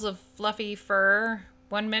balls of fluffy fur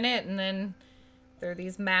 1 minute, and then they're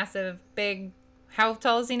these massive, big. How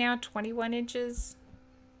tall is he now? 21 inches.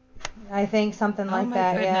 I think something Oh like my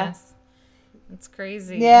that. Yeah. goodness, it's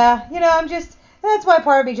crazy. Yeah, that's why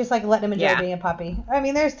part of me just like letting him enjoy Yeah, being a puppy. I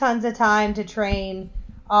mean, there's tons of time to train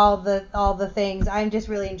all the things. I'm just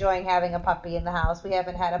really enjoying having a puppy in the house. We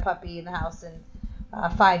haven't had a puppy in the house in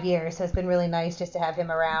 5 years, so it's been really nice just to have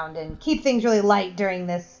him around and keep things really light during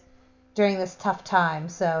this tough time.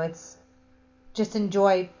 So it's just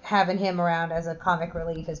enjoy having him around as a comic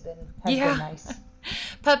relief has been yeah. nice.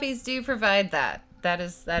 Puppies do provide that. That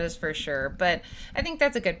is for sure. But I think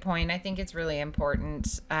that's a good point. I think it's really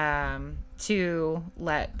important to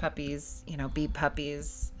let puppies, be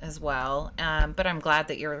puppies as well. But I'm glad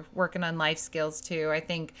that you're working on life skills too. I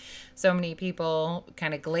think so many people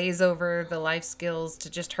kind of glaze over the life skills to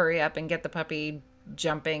just hurry up and get the puppy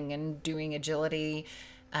jumping and doing agility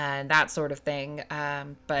and that sort of thing.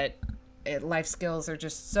 But life skills are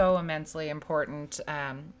just so immensely important.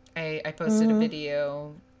 I posted a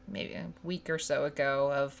video maybe a week or so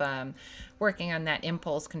ago of working on that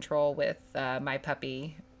impulse control with my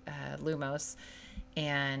puppy, Lumos.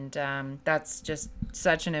 And that's just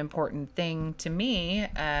such an important thing to me.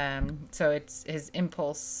 So it's his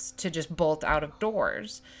impulse to just bolt out of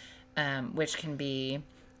doors, which can be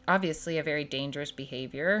obviously a very dangerous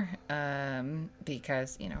behavior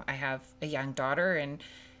because, I have a young daughter, and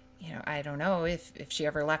I don't know if she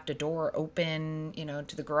ever left a door open,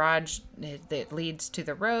 to the garage that leads to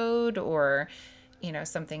the road, or,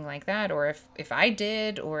 something like that. Or if I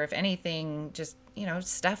did, or if anything, just,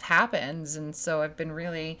 stuff happens. And so I've been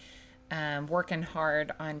really working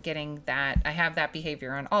hard on getting that. I have that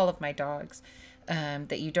behavior on all of my dogs,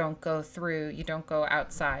 that you don't go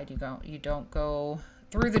outside, you don't go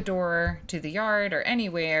through the door to the yard or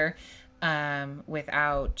anywhere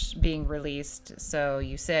without being released. So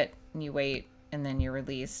you sit and you wait, and then you're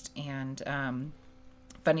released. And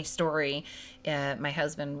funny story, my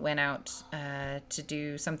husband went out to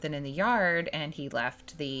do something in the yard, and he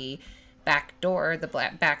left the back door, the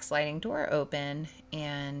back sliding door open.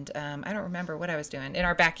 And I don't remember what I was doing. And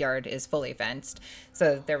our backyard is fully fenced,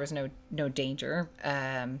 so there was no danger.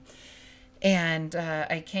 And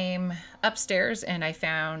I came upstairs, and I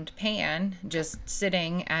found Pan just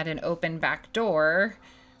sitting at an open back door,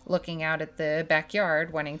 looking out at the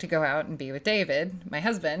backyard, wanting to go out and be with David, my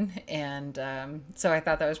husband. And so I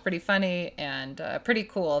thought that was pretty funny and pretty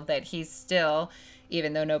cool that he's still,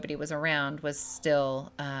 even though nobody was around, was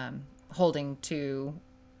still holding to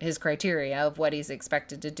his criteria of what he's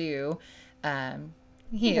expected to do.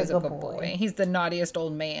 He is a good boy. He's the naughtiest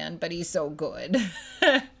old man, but he's so good.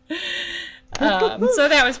 So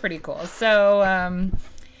that was pretty cool. So,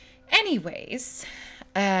 anyways,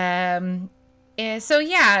 so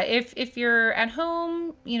yeah, if you're at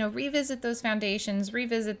home, revisit those foundations,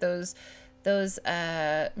 revisit those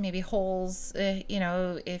maybe holes.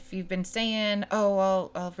 If you've been saying,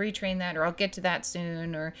 oh, I'll retrain that, or I'll get to that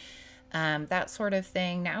soon, or that sort of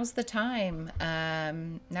thing. Now's the time.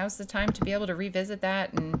 Now's the time to be able to revisit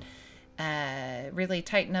that and really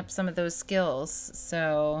tighten up some of those skills.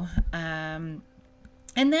 So, and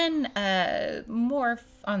then more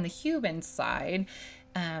on the human side,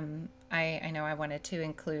 I know I wanted to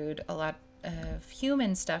include a lot of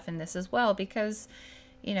human stuff in this as well, because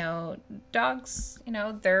dogs,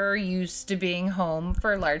 they're used to being home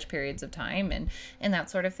for large periods of time and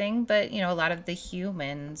that sort of thing. But, a lot of the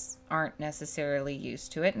humans aren't necessarily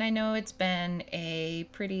used to it. And I know it's been a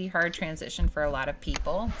pretty hard transition for a lot of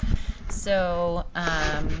people. So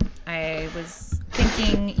I was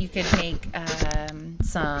thinking you could make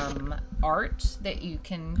some art that you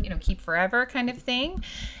can, keep forever kind of thing,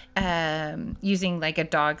 using like a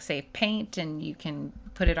dog safe paint, and you can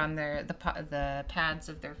put it on the pads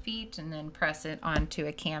of their feet, and then press it onto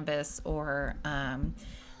a canvas or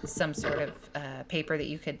some sort of paper that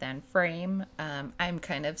you could then frame. I'm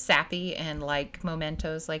kind of sappy and like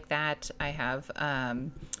mementos like that. I have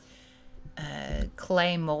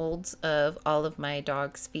clay molds of all of my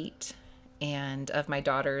dog's feet, and of my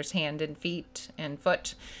daughter's hand and feet and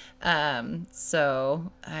foot.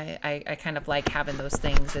 So I kind of like having those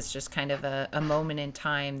things. It's just kind of a moment in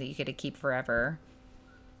time that you get to keep forever.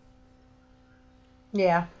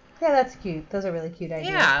 Yeah. Yeah, that's cute. Those are really cute ideas.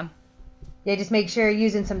 Yeah. Yeah, just make sure you're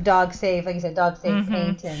using some dog safe, like you said, dog safe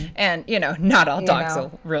paint And, not all you dogs know.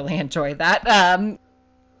 will really enjoy that.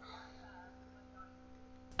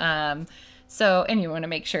 Um, so, and you want to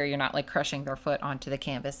make sure you're not like crushing their foot onto the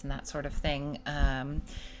canvas and that sort of thing.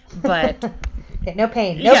 But Okay, no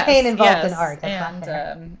pain. No pain yes, involved in yes. art. That's not And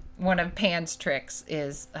fair. one of Pan's tricks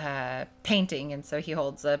is painting. And so he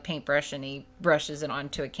holds a paintbrush and he brushes it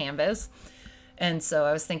onto a canvas. And so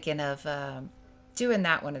I was thinking of doing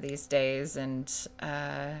that one of these days and,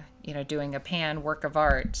 doing a Pan work of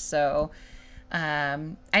art. So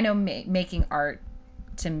I know making art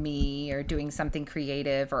to me or doing something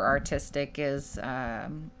creative or artistic is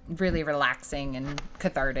really relaxing and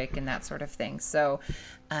cathartic and that sort of thing. So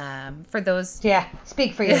for those. Yeah,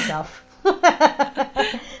 speak for yourself.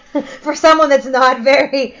 For someone that's not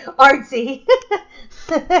very artsy,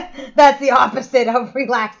 that's the opposite of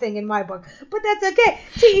relaxing in my book. But that's okay.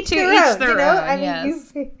 To each To their each own, their own, I mean,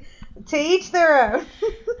 yes. to each their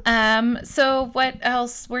own. So what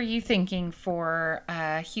else were you thinking for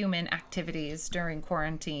human activities during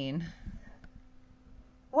quarantine?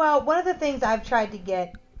 Well, one of the things I've tried to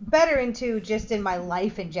get better into just in my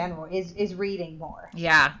life in general is reading more.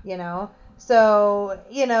 Yeah. You know, so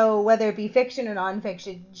whether it be fiction or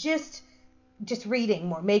nonfiction, just reading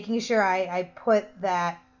more, making sure I put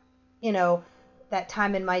that you know that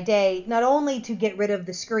time in my day, not only to get rid of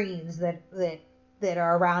the screens that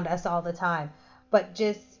are around us all the time, but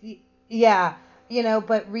just yeah,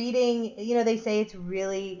 but reading, they say it's a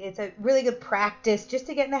really good practice just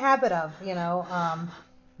to get in the habit of,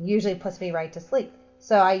 usually puts me right to sleep.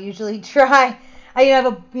 So I usually try. I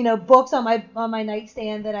have books on my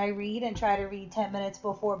nightstand that I read and try to read 10 minutes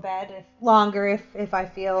before bed, if longer if I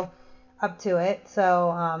feel up to it. So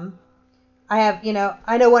I have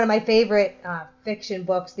I know one of my favorite fiction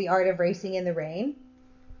books, The Art of Racing in the Rain,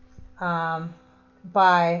 um,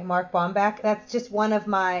 by Mark Bomback. That's just one of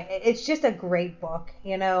my. It's just a great book.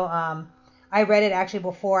 I read it actually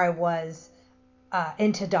before I was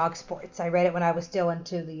into dog sports. I read it when I was still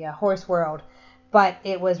into the horse world, but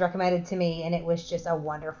it was recommended to me, and it was just a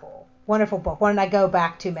wonderful, wonderful book. One I go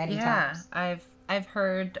back to many Yeah, times. I've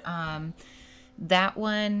heard that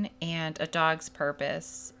one and A Dog's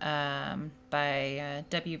Purpose by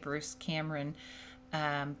W. Bruce Cameron.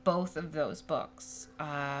 Both of those books,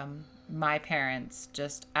 my parents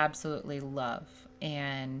just absolutely love,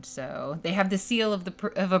 and so they have the seal of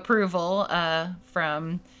approval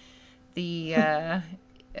from the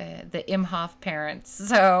Imhoff parents.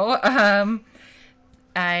 So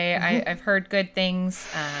I've heard good things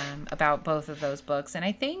about both of those books, and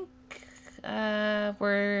I think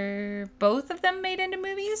were both of them made into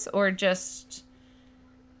movies or just.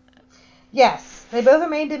 Yes, they both are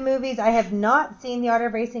made into movies. I have not seen The Art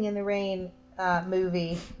of Racing in the Rain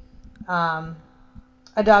movie.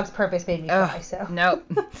 A Dog's Purpose made me cry. So nope,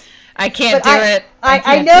 I can't but do it. I I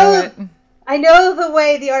can't know do it. I know the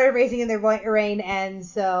way The Art of Racing in the Rain ends,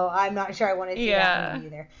 so I'm not sure I want to see that Yeah. movie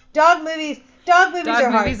either. Dog movies Dog are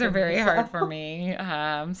hard. movies are For very me, hard so. for me.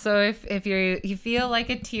 So if you feel like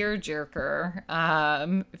a tearjerker,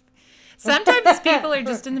 sometimes people are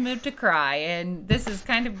just in the mood to cry, and this is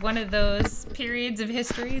kind of one of those periods of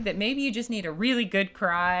history that maybe you just need a really good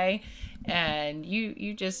cry, and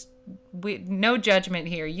you just no judgment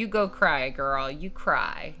here. You go cry, girl. You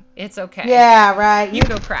cry. It's okay. Yeah, right. You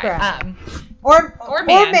go cry. Or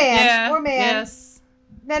Man. man. Yeah. Or man. Yes.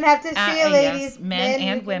 Men have to feel, ladies. Yes. Men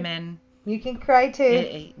and women. You can cry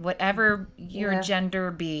too. Whatever your Yeah.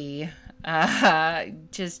 gender be,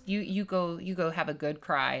 just you go have a good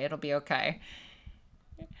cry. It'll be okay.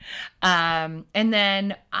 And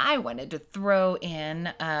then I wanted to throw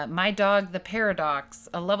in My Dog, the Paradox,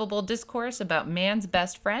 a lovable discourse about man's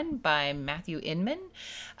best friend by Matthew Inman.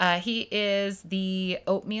 He is the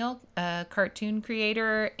Oatmeal cartoon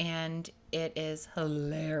creator, and it is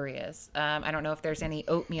hilarious. I don't know if there's any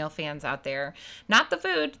oatmeal fans out there. Not the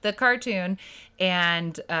food, the cartoon.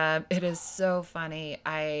 And it is so funny.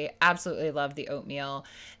 I absolutely love the oatmeal.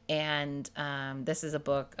 And this is a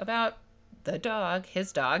book about the dog,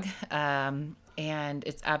 his dog. And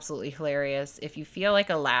it's absolutely hilarious. If you feel like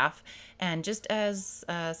a laugh, and just as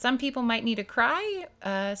some people might need a cry,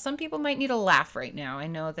 some people might need a laugh right now. I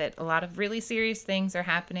know that a lot of really serious things are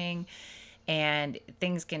happening, and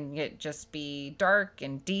things can just be dark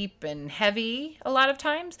and deep and heavy a lot of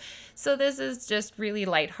times. So this is just really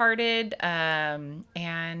lighthearted,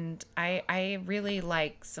 and I really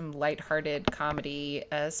like some lighthearted comedy,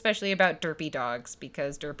 especially about derpy dogs,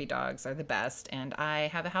 because derpy dogs are the best, and I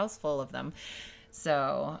have a house full of them.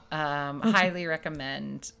 So, highly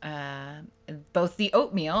recommend both The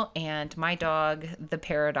Oatmeal and My Dog, The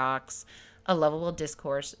Paradox, a lovable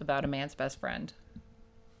discourse about a man's best friend.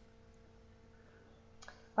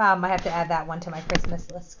 Wow, I might have to add that one to my Christmas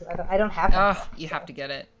list 'cause I don't have that Oh, book. you have So. to get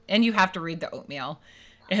it, and you have to read The Oatmeal.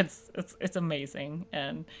 It's amazing,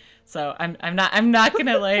 and so I'm not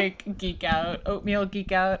gonna like geek out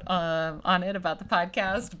on it about the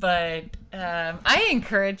podcast, but I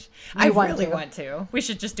You want really to? want to. We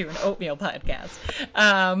should just do an oatmeal podcast.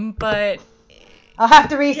 But I'll have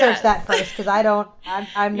to research yes. that first because I don't.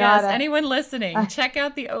 I'm Yes, not a. anyone listening, check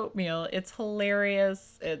out The Oatmeal. It's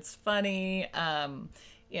hilarious. It's funny.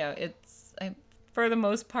 It's for the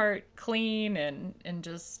most part clean and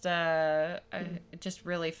just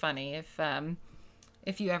really funny.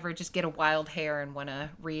 If you ever just get a wild hair and want to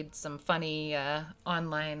read some funny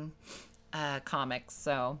online comics,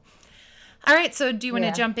 so. All right, so do you want to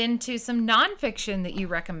Yeah. jump into some nonfiction that you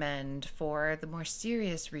recommend for the more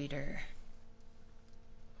serious reader?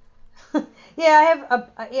 Yeah,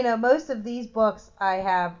 I have most of these books I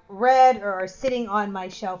have read or are sitting on my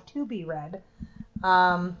shelf to be read.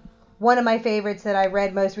 Um, One of my favorites that I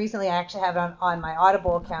read most recently, I actually have it on my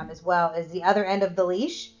Audible account as well, is The Other End of the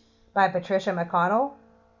Leash by Patricia McConnell.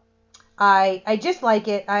 I just like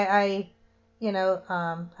it. I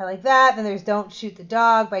like that. Then there's Don't Shoot the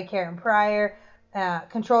Dog by Karen Pryor,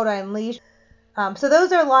 Controlled Unleashed. So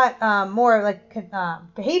those are a lot more like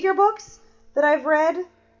behavior books that I've read.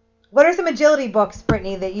 What are some agility books,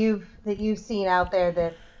 Brittany, that you've seen out there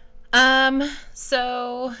that?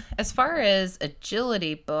 So as far as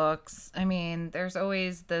agility books, I mean, there's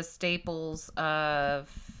always the staples of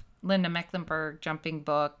Linda Mecklenburg jumping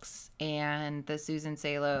books and the Susan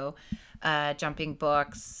Salo jumping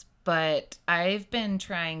books, but I've been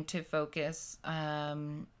trying to focus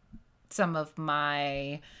some of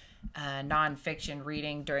my nonfiction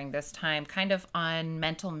reading during this time kind of on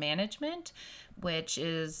mental management, which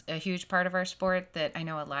is a huge part of our sport that I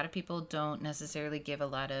know a lot of people don't necessarily give a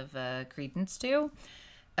lot of credence to.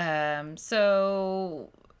 So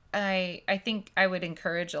I think I would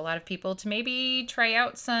encourage a lot of people to maybe try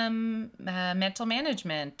out some mental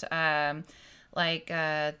management, like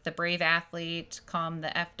The Brave Athlete, Calm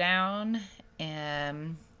the F Down,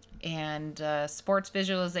 and Sports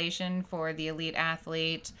Visualization for the Elite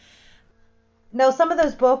Athlete. No, some of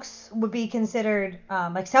those books would be considered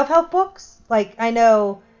like self-help books. Like I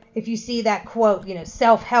know if you see that quote,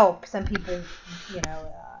 self-help, some people,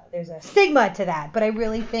 there's a stigma to that. But I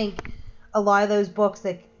really think a lot of those books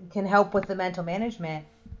that can help with the mental management.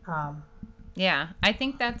 Um, Yeah, I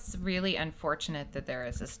think that's really unfortunate that there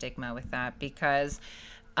is a stigma with that, because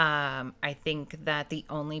I think that the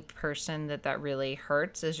only person that really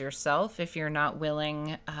hurts is yourself if you're not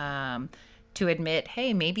willing to admit,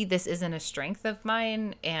 hey, maybe this isn't a strength of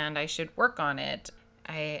mine and I should work on it.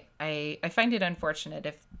 I find it unfortunate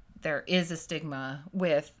if there is a stigma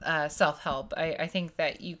with self help. I think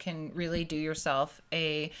that you can really do yourself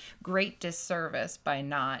a great disservice by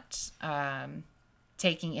not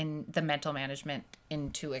taking in the mental management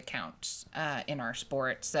into account in our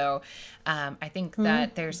sport. So I think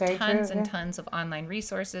that there's Very true. tons and Yeah. tons of online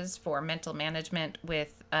resources for mental management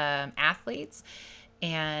with athletes.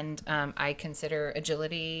 And I consider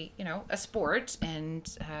agility, a sport,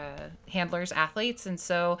 and handlers athletes. And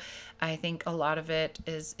so I think a lot of it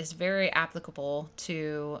is very applicable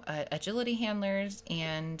to agility handlers.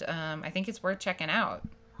 And I think it's worth checking out.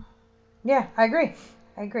 Yeah, I agree.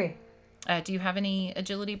 I agree. Do you have any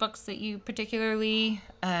agility books that you particularly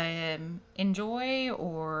enjoy,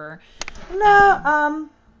 or? No,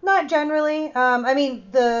 not generally. I mean,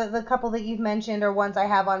 the couple that you've mentioned are ones I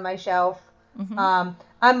have on my shelf. Mm-hmm.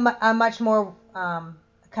 I'm much more kind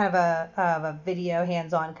of a video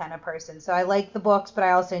hands-on kind of person. So I like the books, but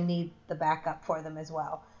I also need the backup for them as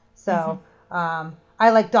well. Mm-hmm. So I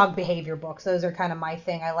like dog behavior books. Those are kind of my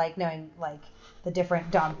thing. I like knowing like the different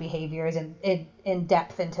dog behaviors and in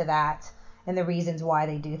depth into that and the reasons why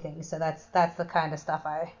they do things. So that's the kind of stuff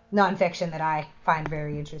nonfiction that I find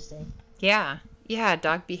very interesting. Yeah, yeah.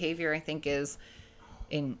 Dog behavior, I think, is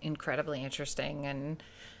incredibly interesting, and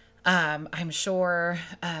I'm sure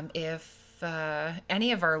if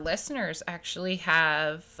any of our listeners actually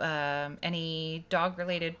have any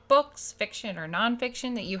dog-related books, fiction or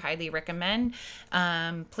nonfiction, that you highly recommend,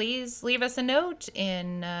 please leave us a note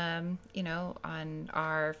in, on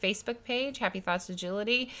our Facebook page, Happy Thoughts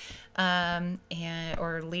Agility,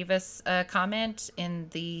 or leave us a comment in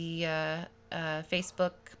the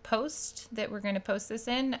Facebook post that we're going to post this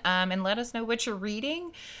in, and let us know what you're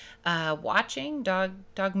reading, watching, dog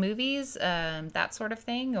movies, that sort of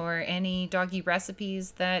thing, or any doggy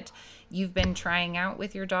recipes that you've been trying out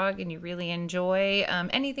with your dog and you really enjoy.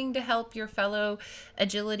 Anything to help your fellow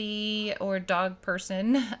agility or dog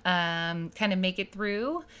person kind of make it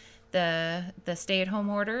through the stay-at-home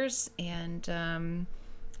orders, and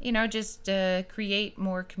just create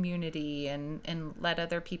more community and let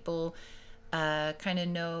other people kind of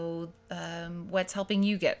know what's helping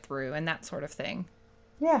you get through and that sort of thing.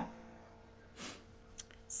 Yeah.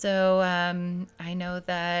 So I know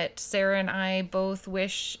that Sarah and I both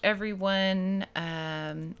wish everyone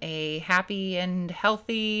a happy and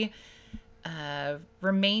healthy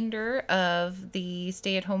remainder of the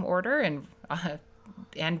stay-at-home order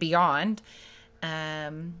and beyond.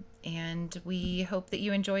 And we hope that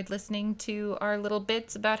you enjoyed listening to our little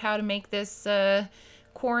bits about how to make this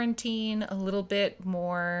quarantine a little bit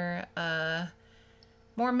more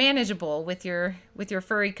manageable with your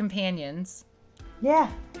furry companions.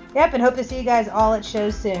 Yeah. Yep, and hope to see you guys all at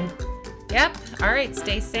shows soon. Yep. All right,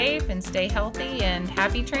 stay safe and stay healthy and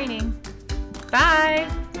happy training. Bye.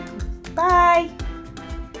 Bye.